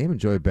football game,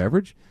 enjoy a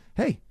beverage.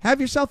 Hey, have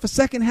yourself a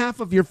second half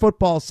of your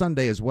football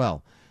Sunday as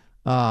well.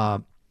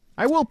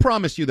 I will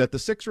promise you that the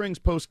Six Rings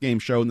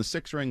postgame show and the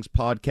Six Rings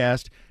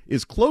podcast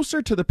is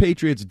closer to the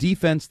Patriots'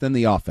 defense than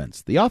the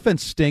offense. The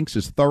offense stinks,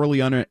 is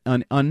thoroughly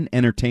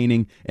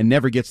unentertaining, and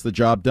never gets the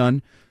job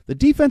done. The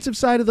defensive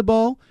side of the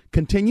ball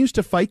continues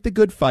to fight the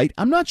good fight.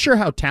 I'm not sure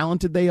how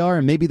talented they are,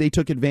 and maybe they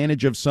took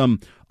advantage of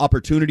some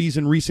opportunities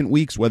in recent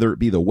weeks, whether it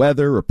be the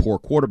weather or poor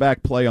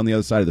quarterback play on the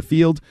other side of the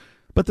field.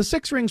 But the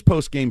Six Rings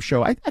postgame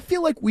show, I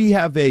feel like we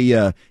have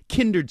a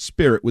kindred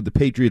spirit with the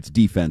Patriots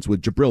defense,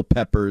 with Jabril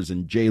Peppers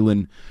and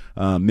Jalen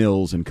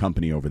Mills and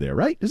company over there,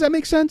 right? Does that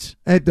make sense?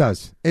 It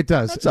does. It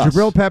does.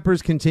 Jabril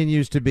Peppers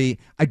continues to be.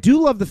 I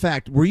do love the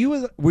fact. Were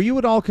you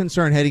at all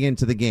concerned heading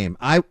into the game?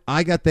 I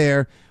got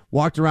there,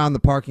 walked around the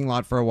parking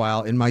lot for a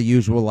while in my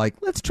usual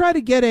let's try to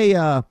get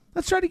a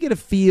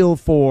feel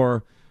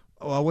for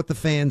what the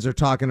fans are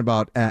talking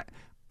about.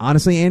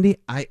 Honestly, Andy,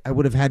 I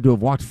would have had to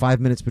have walked 5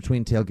 minutes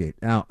between tailgate.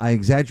 Now, I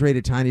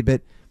exaggerated a tiny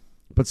bit,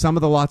 but some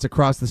of the lots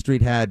across the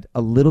street had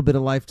a little bit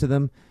of life to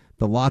them.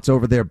 The lots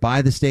over there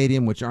by the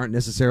stadium, which aren't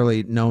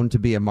necessarily known to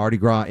be a Mardi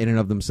Gras in and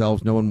of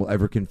themselves, no one will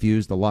ever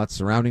confuse the lots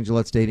surrounding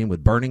Gillette Stadium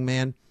with Burning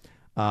Man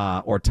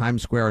or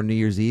Times Square on New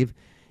Year's Eve.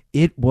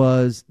 It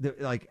was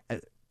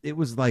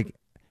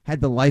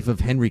had the life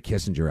of Henry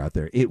Kissinger out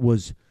there. It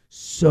was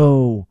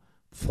so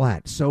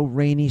flat, so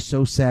rainy,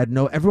 so sad.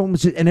 No, everyone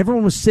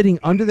was sitting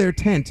under their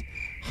tent,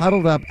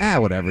 huddled up.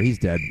 Whatever. He's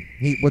dead.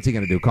 What's he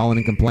going to do? Call in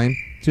and complain?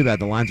 Too bad.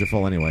 The lines are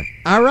full anyway.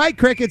 All right,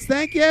 Crickets.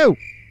 Thank you.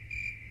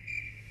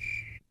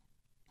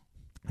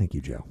 Thank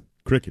you, Joe.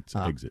 Crickets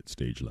exit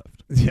stage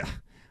left.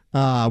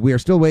 Yeah. We are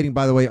still waiting,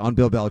 by the way, on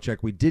Bill Belichick.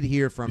 We did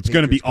hear from. It's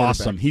going to be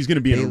awesome. He's going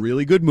to be in a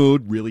really good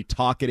mood, really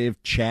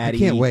talkative, chatty. I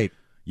can't wait.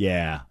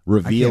 Yeah,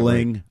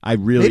 revealing.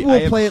 Maybe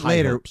we'll play it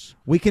later. Hopes.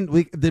 We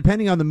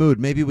depending on the mood,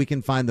 maybe we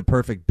can find the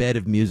perfect bed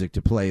of music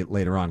to play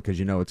later on, because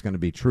it's going to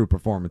be true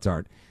performance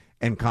art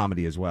and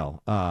comedy as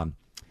well.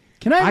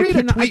 Can I read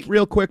a tweet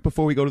real quick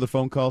before we go to the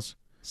phone calls?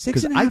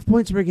 6.5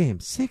 points per game.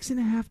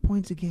 6.5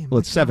 points a game. Well,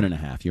 it's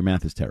 7.5. Your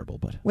math is terrible,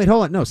 but wait,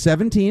 hold on. No,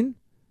 17.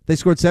 They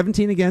scored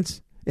 17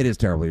 against. It is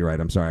terrible. You're right.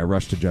 I'm sorry. I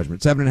rushed to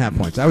judgment. 7.5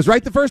 points. I was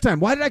right the first time.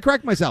 Why did I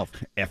correct myself?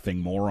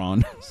 Effing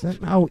moron.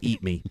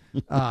 Eat me.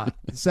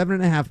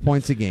 7.5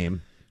 points a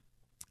game.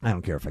 I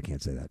don't care if I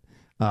can't say that.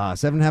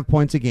 7.5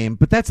 points a game.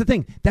 But that's the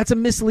thing. That's a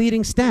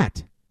misleading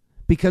stat,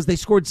 because they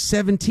scored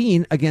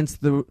 17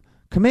 against the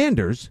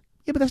Commanders.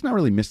 Yeah, but that's not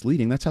really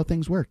misleading. That's how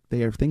things work.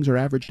 Things are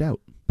averaged out.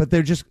 But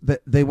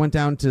they went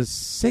down to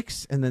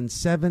 6 and then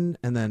 7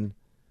 and then.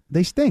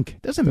 They stink.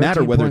 It doesn't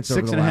matter whether it's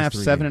 6.5,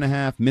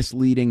 7.5,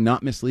 misleading,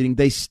 not misleading.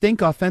 They stink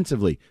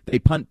offensively. They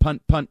punt,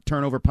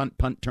 turnover, punt,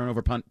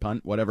 turnover,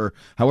 punt, whatever.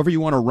 However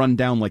you want to run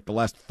down like the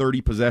last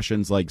 30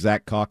 possessions, like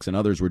Zach Cox and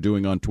others were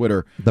doing on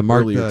Twitter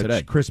earlier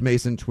today. Chris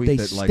Mason tweet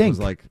was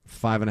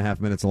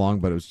 5.5 minutes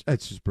long, but it's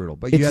just brutal.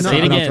 But you say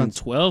it again.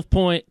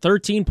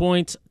 13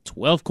 points,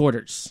 12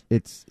 quarters.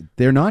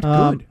 They're not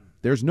good.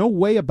 There's no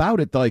way about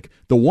it. Like,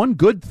 the one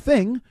good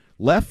thing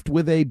left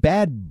with a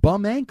bad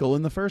bum ankle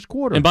in the first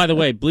quarter. And by the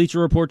way,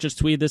 Bleacher Report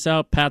just tweeted this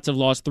out. Pats have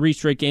lost 3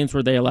 straight games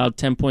where they allowed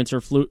 10 points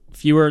or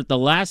fewer. The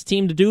last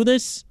team to do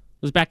this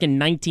was back in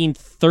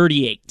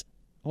 1938.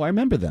 Oh, I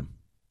remember them.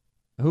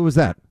 Who was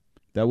that?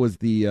 That was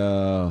the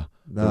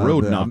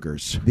Road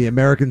Knockers. The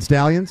American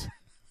Stallions?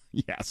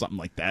 Yeah, something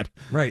like that.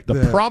 Right.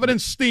 The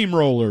Providence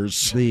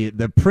Steamrollers.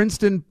 The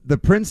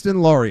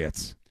Princeton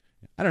Laureates.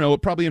 I don't know.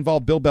 It probably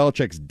involved Bill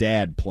Belichick's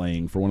dad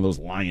playing for one of those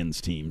Lions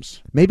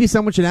teams. Maybe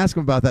someone should ask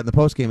him about that in the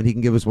postgame, and he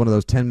can give us one of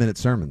those 10-minute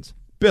sermons.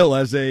 Bill,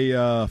 as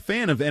a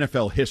fan of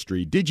NFL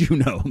history, did you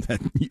know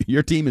that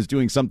your team is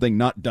doing something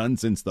not done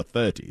since the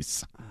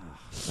 30s?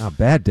 A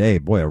bad day.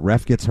 Boy, a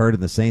ref gets hurt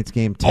in the Saints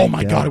game. Oh,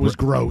 my God, it was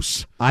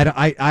gross.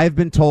 I've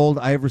been told,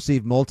 I have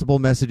received multiple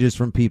messages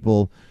from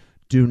people,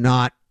 do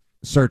not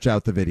search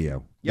out the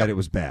video, that it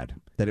was bad,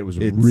 that it was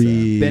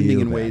really bending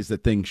in bad. ways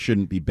that things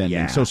shouldn't be bending.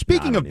 Yeah, so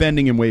speaking of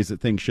bending in ways that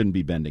things shouldn't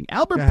be bending,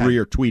 Albert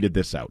Breer tweeted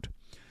this out.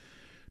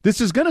 This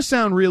is going to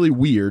sound really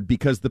weird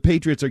because the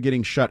Patriots are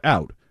getting shut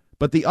out,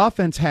 but the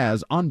offense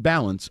has, on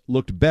balance,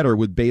 looked better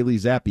with Bailey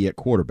Zappi at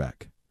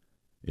quarterback.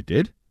 It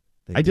did?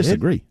 I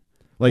disagree.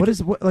 What is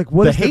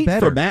the hate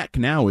better? for Mac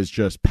now is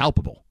just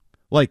palpable.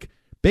 Like,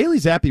 Bailey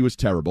Zappi was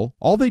terrible.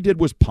 All they did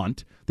was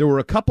punt. There were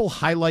a couple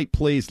highlight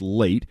plays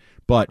late,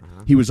 but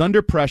he was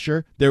under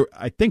pressure.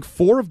 I think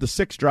 4 of the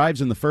 6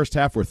 drives in the first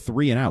half were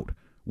 3 and out.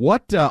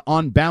 What,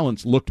 on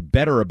balance, looked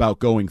better about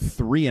going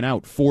 3 and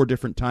out 4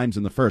 different times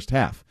in the first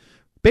half?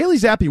 Bailey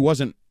Zappi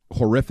wasn't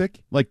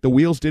horrific. Like, the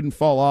wheels didn't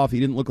fall off. He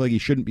didn't look like he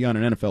shouldn't be on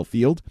an NFL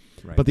field.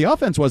 Right. But the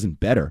offense wasn't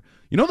better.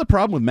 You know the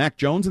problem with Mac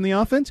Jones in the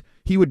offense?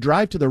 He would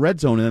drive to the red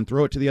zone and then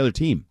throw it to the other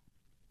team.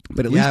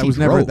 But at least he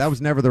drove. That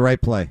was never the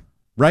right play.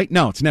 Right?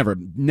 No, it's never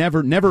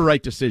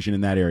right decision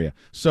in that area.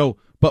 So,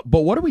 but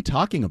what are we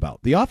talking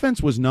about? The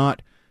offense was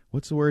not,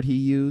 what's the word he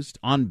used?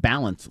 On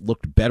balance,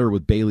 looked better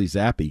with Bailey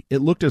Zappi.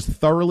 It looked as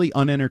thoroughly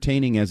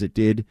unentertaining as it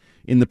did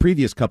in the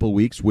previous couple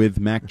weeks with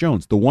Mac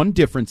Jones. The one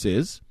difference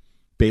is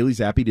Bailey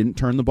Zappi didn't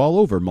turn the ball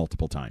over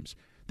multiple times.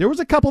 There was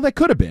a couple that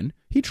could have been.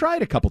 He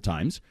tried a couple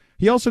times.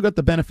 He also got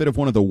the benefit of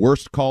one of the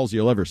worst calls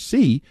you'll ever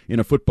see in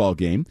a football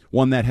game,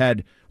 one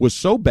that was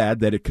so bad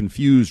that it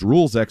confused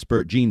rules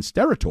expert Gene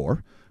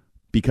Steratore,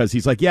 because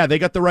he's like, yeah, they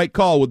got the right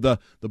call with the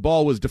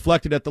ball was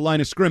deflected at the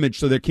line of scrimmage,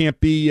 so there can't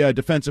be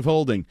defensive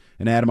holding.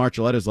 And Adam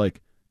Archuleta's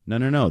like,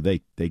 no,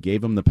 they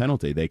gave him the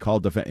penalty. They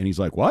called and he's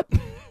like, what?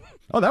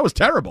 Oh, that was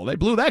terrible. They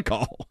blew that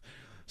call.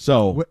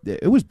 So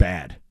it was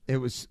bad. It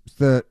was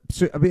but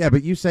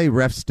you say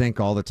refs stink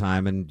all the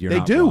time, and you're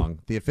not wrong.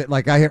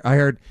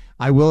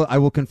 I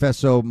will confess.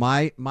 So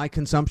my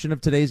consumption of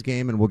today's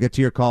game, and we'll get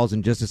to your calls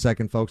in just a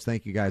second, folks.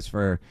 Thank you guys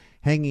for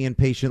hanging in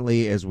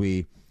patiently as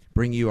we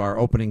bring you our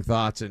opening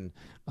thoughts and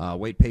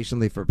wait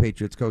patiently for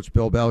Patriots coach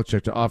Bill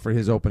Belichick to offer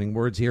his opening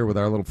words here with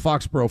our little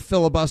Foxborough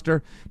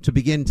filibuster to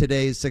begin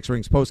today's Six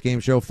Rings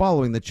postgame show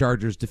following the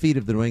Chargers' defeat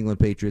of the New England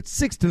Patriots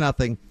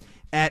 6-0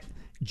 at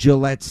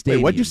Gillette Stadium.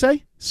 Wait, what'd you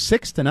say?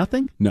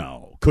 6-0?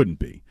 No, couldn't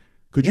be.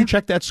 Could you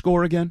check that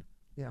score again?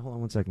 Yeah, hold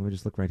on one second. Let me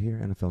just look right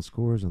here. NFL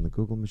scores on the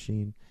Google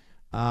machine.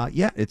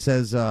 It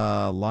says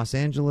Los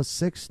Angeles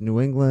 6,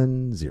 New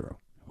England 0.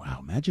 Wow,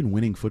 imagine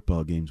winning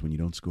football games when you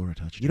don't score a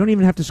touchdown. You don't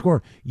even have to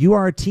score. You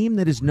are a team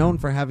that is known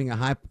for having a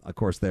high... Of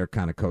course, they're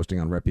kind of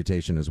coasting on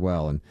reputation as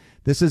well. And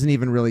this isn't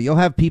even really... You'll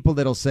have people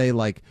that'll say,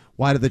 like,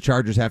 why do the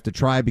Chargers have to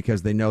try?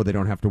 Because they know they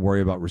don't have to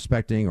worry about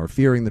respecting or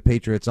fearing the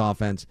Patriots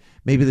offense.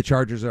 Maybe the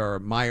Chargers are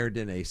mired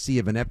in a sea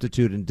of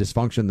ineptitude and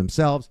dysfunction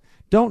themselves.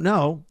 Don't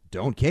know.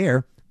 Don't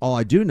care. All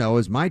I do know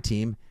is my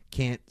team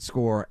can't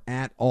score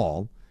at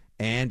all.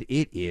 And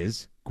it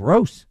is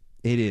gross.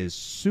 It is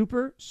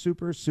super,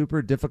 super,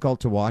 super difficult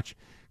to watch.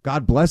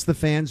 God bless the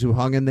fans who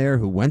hung in there,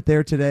 who went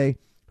there today,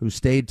 who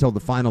stayed till the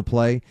final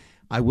play.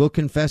 I will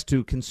confess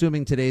to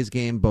consuming today's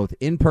game both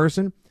in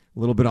person, a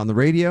little bit on the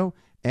radio,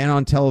 and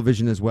on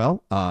television as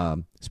well.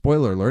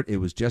 Spoiler alert, it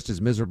was just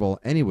as miserable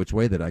any which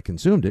way that I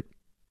consumed it.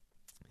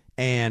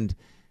 And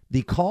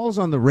the calls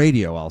on the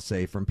radio, I'll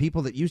say, from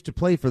people that used to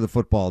play for the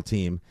football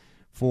team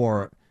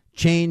for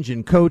change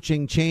in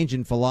coaching, change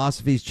in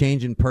philosophies,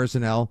 change in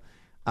personnel,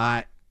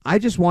 I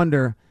just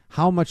wonder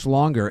how much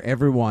longer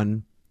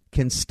everyone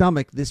can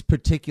stomach this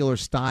particular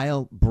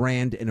style,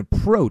 brand, and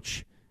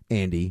approach,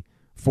 Andy,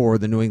 for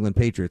the New England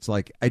Patriots.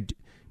 Like,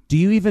 do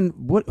you even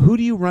who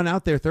do you run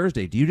out there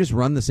Thursday? Do you just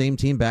run the same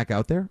team back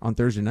out there on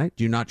Thursday night?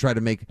 Do you not try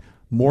to make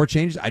more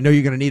changes? I know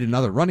you're going to need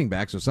another running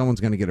back, so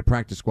someone's going to get a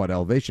practice squad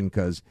elevation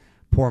because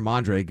poor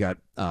Mondre got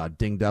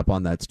dinged up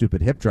on that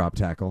stupid hip drop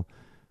tackle.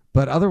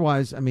 But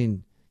otherwise, I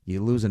mean,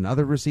 you lose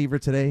another receiver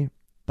today.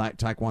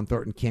 Tyquan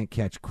Thornton couldn't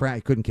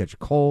catch a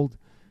cold.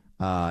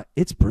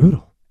 It's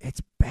brutal.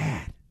 It's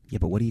bad. Yeah,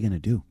 but what are you going to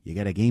do? You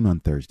got a game on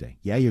Thursday.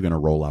 Yeah, you're going to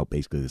roll out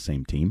basically the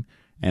same team.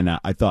 And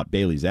I thought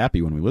Bailey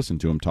Zappi, when we listened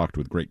to him, talked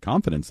with great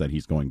confidence that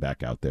he's going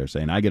back out there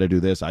saying, I got to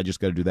do this. I just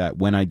got to do that.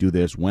 When I do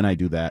this, when I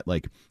do that.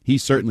 Like, he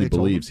certainly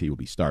believes he will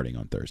be starting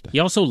on Thursday. He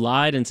also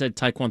lied and said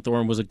Tyquan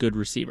Thornton was a good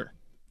receiver.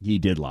 He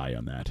did lie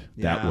on that.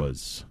 Yeah. That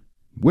was...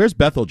 Where's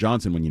Bethel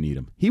Johnson when you need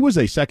him? He was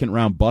a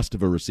second-round bust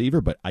of a receiver,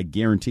 but I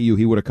guarantee you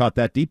he would have caught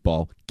that deep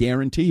ball.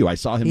 Guarantee you. I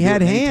saw him. He do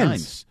had it many hands.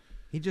 times.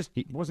 He just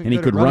wasn't. And good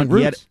he could at running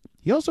run. routes.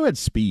 He also had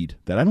speed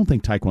that I don't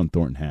think Tyquan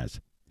Thornton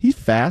has. He's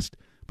fast,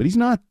 but he's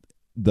not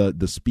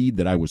the speed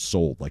that I was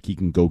sold. Like, he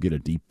can go get a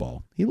deep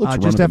ball. He looks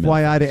just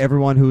FYI to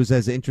everyone who's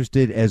as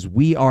interested as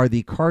we are.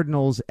 The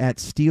Cardinals at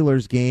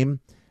Steelers game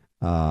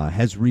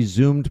has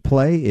resumed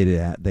play.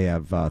 They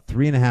have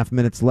 3.5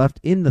 minutes left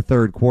in the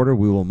third quarter.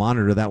 We will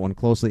monitor that one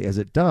closely, as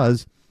it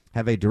does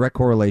have a direct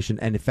correlation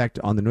and effect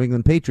on the New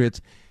England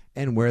Patriots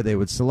and where they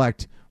would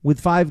select with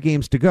 5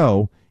 games to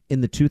go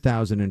in the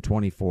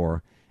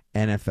 2024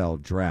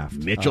 NFL Draft.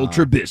 Mitchell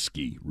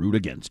Trubisky, root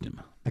against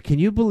him. Can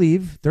you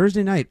believe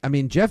Thursday night? I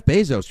mean, Jeff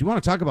Bezos, you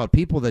want to talk about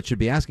people that should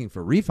be asking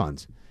for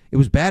refunds. It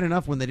was bad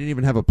enough when they didn't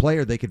even have a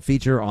player they could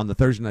feature on the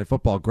Thursday Night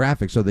Football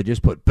graphic, so they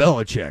just put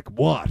Belichick.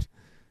 What?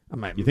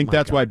 You think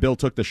that's why Bill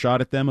took the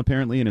shot at them,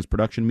 apparently, in his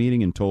production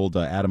meeting and told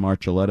Adam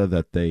Archuleta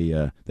that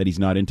that he's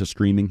not into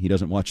streaming? He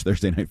doesn't watch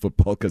Thursday Night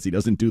Football because he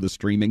doesn't do the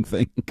streaming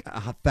thing?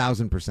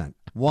 1,000%.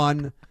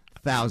 1,000%.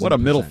 What a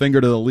middle finger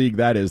to the league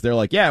that is. They're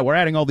like, yeah, we're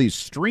adding all these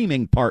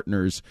streaming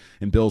partners.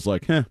 And Bill's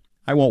like,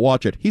 I won't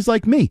watch it. He's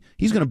like me.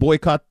 He's going to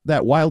boycott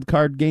that wild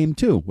card game,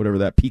 too, whatever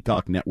that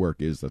Peacock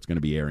network is that's going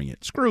to be airing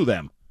it. Screw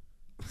them.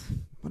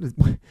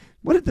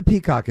 What did the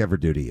Peacock ever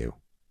do to you?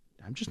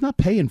 I'm just not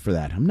paying for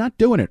that. I'm not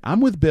doing it.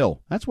 I'm with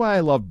Bill. That's why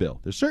I love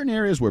Bill. There's certain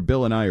areas where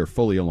Bill and I are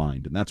fully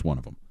aligned, and that's one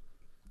of them.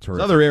 There's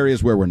other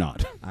areas where we're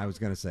not. I was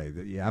going to say,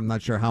 that, I'm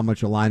not sure how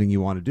much aligning you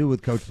want to do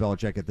with Coach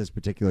Belichick at this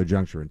particular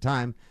juncture in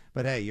time,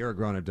 but hey, you're a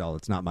grown adult.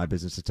 It's not my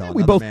business to tell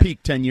we both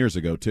peaked 10 years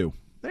ago, too.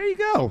 There you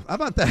go. How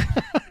about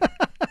that?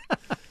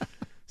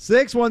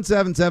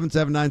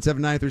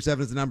 617-779-7937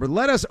 is the number.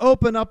 Let us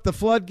open up the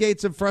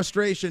floodgates of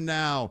frustration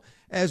now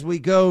as we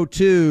go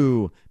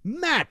to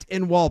Matt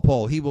in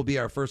Walpole. He will be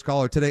our first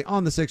caller today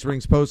on the Six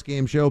Rings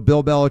Postgame Show.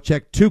 Bill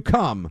Belichick to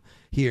come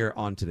here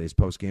on today's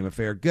Postgame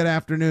Affair. Good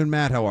afternoon,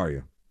 Matt. How are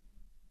you?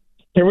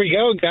 Here we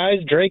go, guys.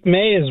 Drake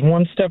May is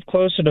one step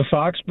closer to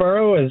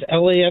Foxborough as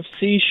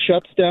LAFC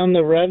shuts down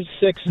the Revs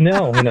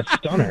 6-0 in a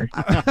stunner.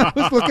 I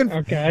was looking.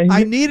 Okay.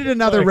 I needed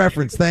another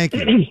reference. Thank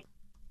you.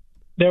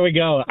 There we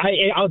go.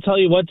 I'll tell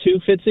you what, too,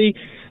 Fitzy.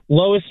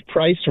 Lowest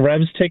priced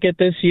Revs ticket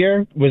this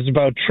year was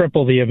about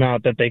triple the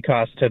amount that they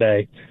cost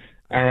today.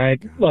 All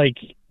right?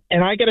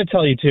 And I got to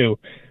tell you, too,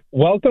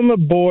 welcome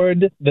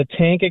aboard the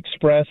Tank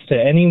Express to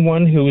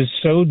anyone who is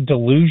so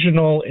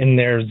delusional in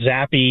their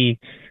zappy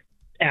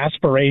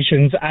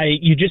aspirations.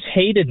 You just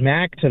hated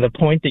Mac to the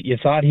point that you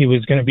thought he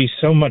was going to be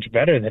so much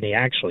better than he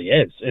actually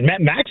is. And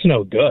Mac's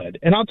no good.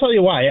 And I'll tell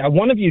you why.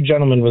 One of you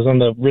gentlemen was on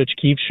the Rich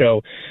Keefe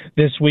show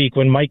this week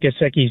when Mike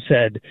Gesicki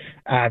said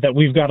that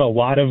we've got a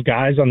lot of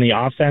guys on the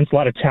offense, a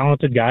lot of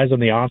talented guys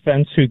on the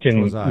offense who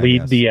can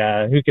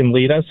who can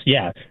lead us.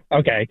 Yeah.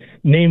 Okay.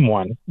 Name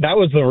one. That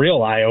was the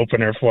real eye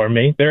opener for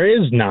me. There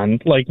is none.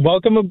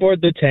 Welcome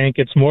aboard the Tank.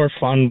 It's more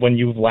fun when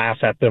you laugh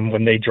at them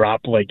when they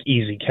drop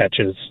easy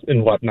catches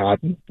and whatnot.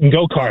 And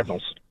go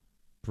Cardinals.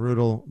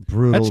 Brutal.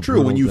 That's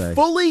true. When you day.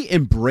 fully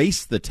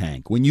embrace the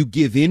Tank, when you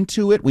give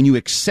into it, when you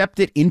accept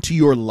it into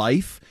your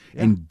life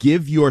and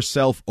give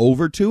yourself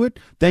over to it,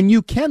 then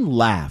you can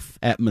laugh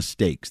at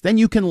mistakes. Then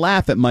you can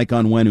laugh at Mike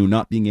Onwenu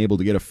not being able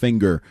to get a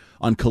finger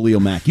on Khalil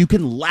Mack. You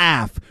can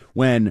laugh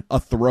when a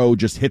throw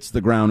just hits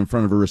the ground in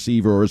front of a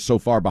receiver or is so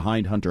far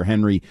behind Hunter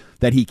Henry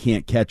that he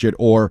can't catch it,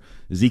 or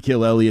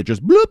Ezekiel Elliott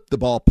just bloop, the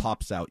ball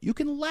pops out. You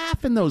can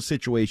laugh in those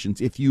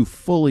situations if you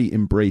fully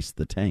embrace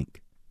the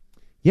Tank.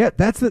 Yeah,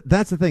 that's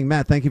the thing,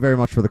 Matt. Thank you very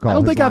much for the call. I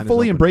don't think I've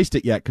fully embraced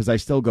it yet because I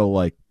still go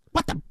what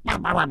the?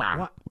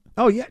 What?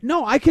 Oh yeah,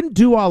 no, I can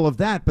do all of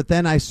that, but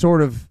then I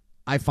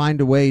find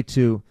a way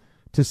to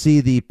see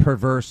the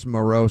perverse,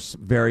 morose,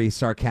 very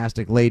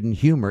sarcastic laden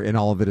humor in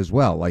all of it as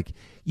well.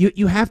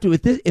 You have to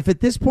if at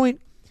this point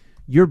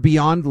you're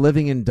beyond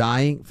living and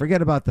dying,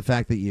 forget about the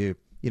fact that you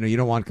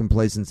don't want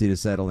complacency to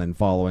settle in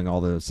following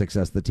all the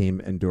success the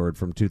team endured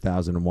from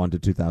 2001 to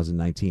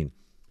 2019.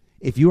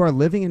 If you are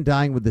living and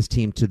dying with this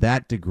team to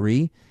that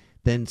degree,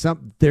 then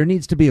there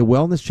needs to be a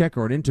wellness check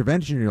or an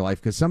intervention in your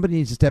life, because somebody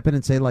needs to step in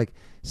and say,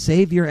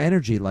 save your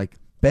energy.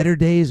 Better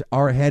days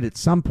are ahead at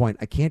some point.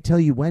 I can't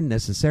tell you when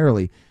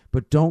necessarily,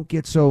 but don't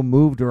get so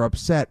moved or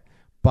upset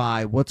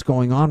by what's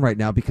going on right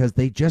now, because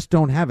they just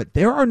don't have it.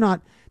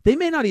 They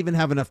may not even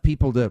have enough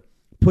people to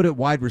put at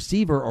wide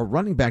receiver or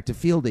running back to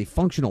field a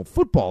functional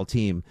football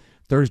team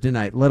Thursday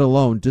night, let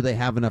alone do they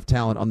have enough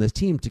talent on this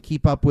team to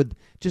keep up with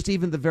just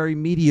even the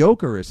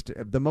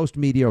most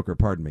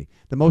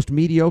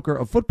mediocre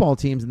of football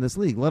teams in this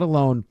league, let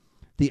alone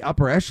the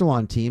upper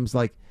echelon teams.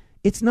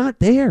 It's not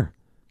there.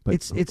 But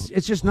it's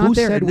just not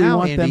there.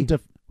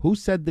 Who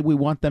said that we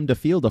want them to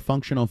field a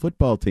functional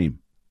football team?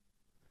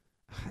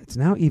 It's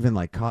now even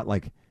caught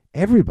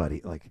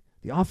everybody.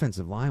 The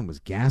offensive line was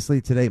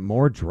ghastly today.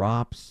 More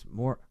drops,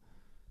 more.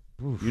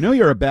 Oof.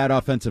 You're a bad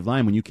offensive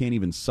line when you can't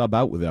even sub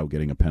out without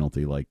getting a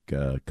penalty like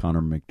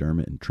Connor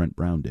McDermott and Trent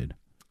Brown did.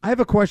 I have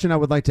a question I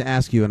would like to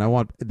ask you, and I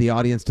want the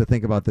audience to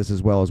think about this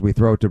as well as we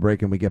throw it to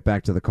break and we get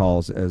back to the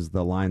calls as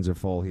the lines are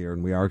full here,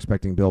 and we are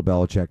expecting Bill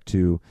Belichick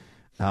to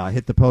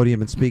hit the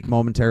podium and speak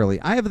momentarily.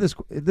 I have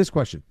this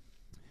question.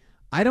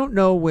 I don't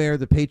know where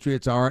the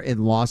Patriots are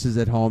in losses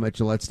at home at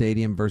Gillette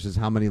Stadium versus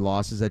how many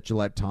losses at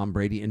Gillette Tom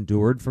Brady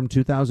endured from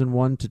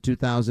 2001 to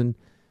 2000.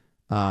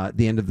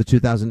 The end of the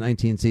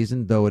 2019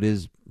 season, though it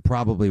is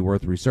probably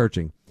worth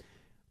researching.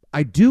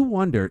 I do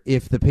wonder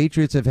if the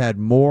Patriots have had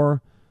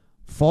more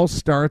false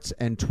starts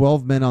and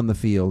 12 men on the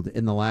field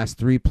in the last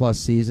 3+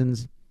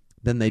 seasons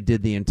than they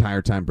did the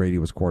entire time Brady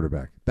was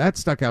quarterback. That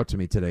stuck out to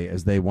me today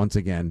as they once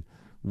again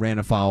ran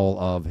afoul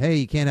of, hey,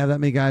 you can't have that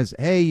many guys.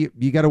 Hey,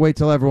 you got to wait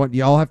till everyone.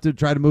 You all have to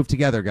try to move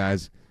together,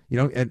 guys.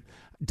 And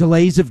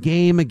delays of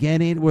game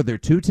again. Were there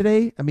 2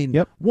 today? I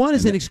mean, one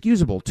is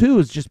inexcusable. 2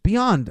 is just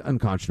beyond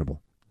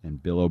unconscionable.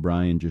 And Bill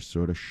O'Brien just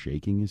sort of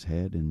shaking his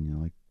head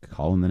and like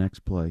calling the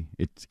next play.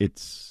 It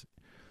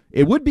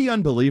would be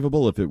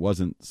unbelievable if it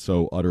wasn't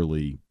so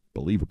utterly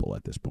believable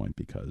at this point,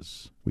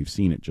 because we've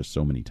seen it just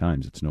so many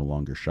times. It's no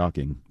longer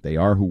shocking. They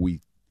are who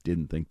we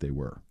didn't think they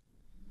were.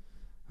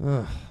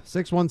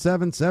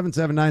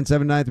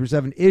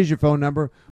 617-779-7937 is your phone number.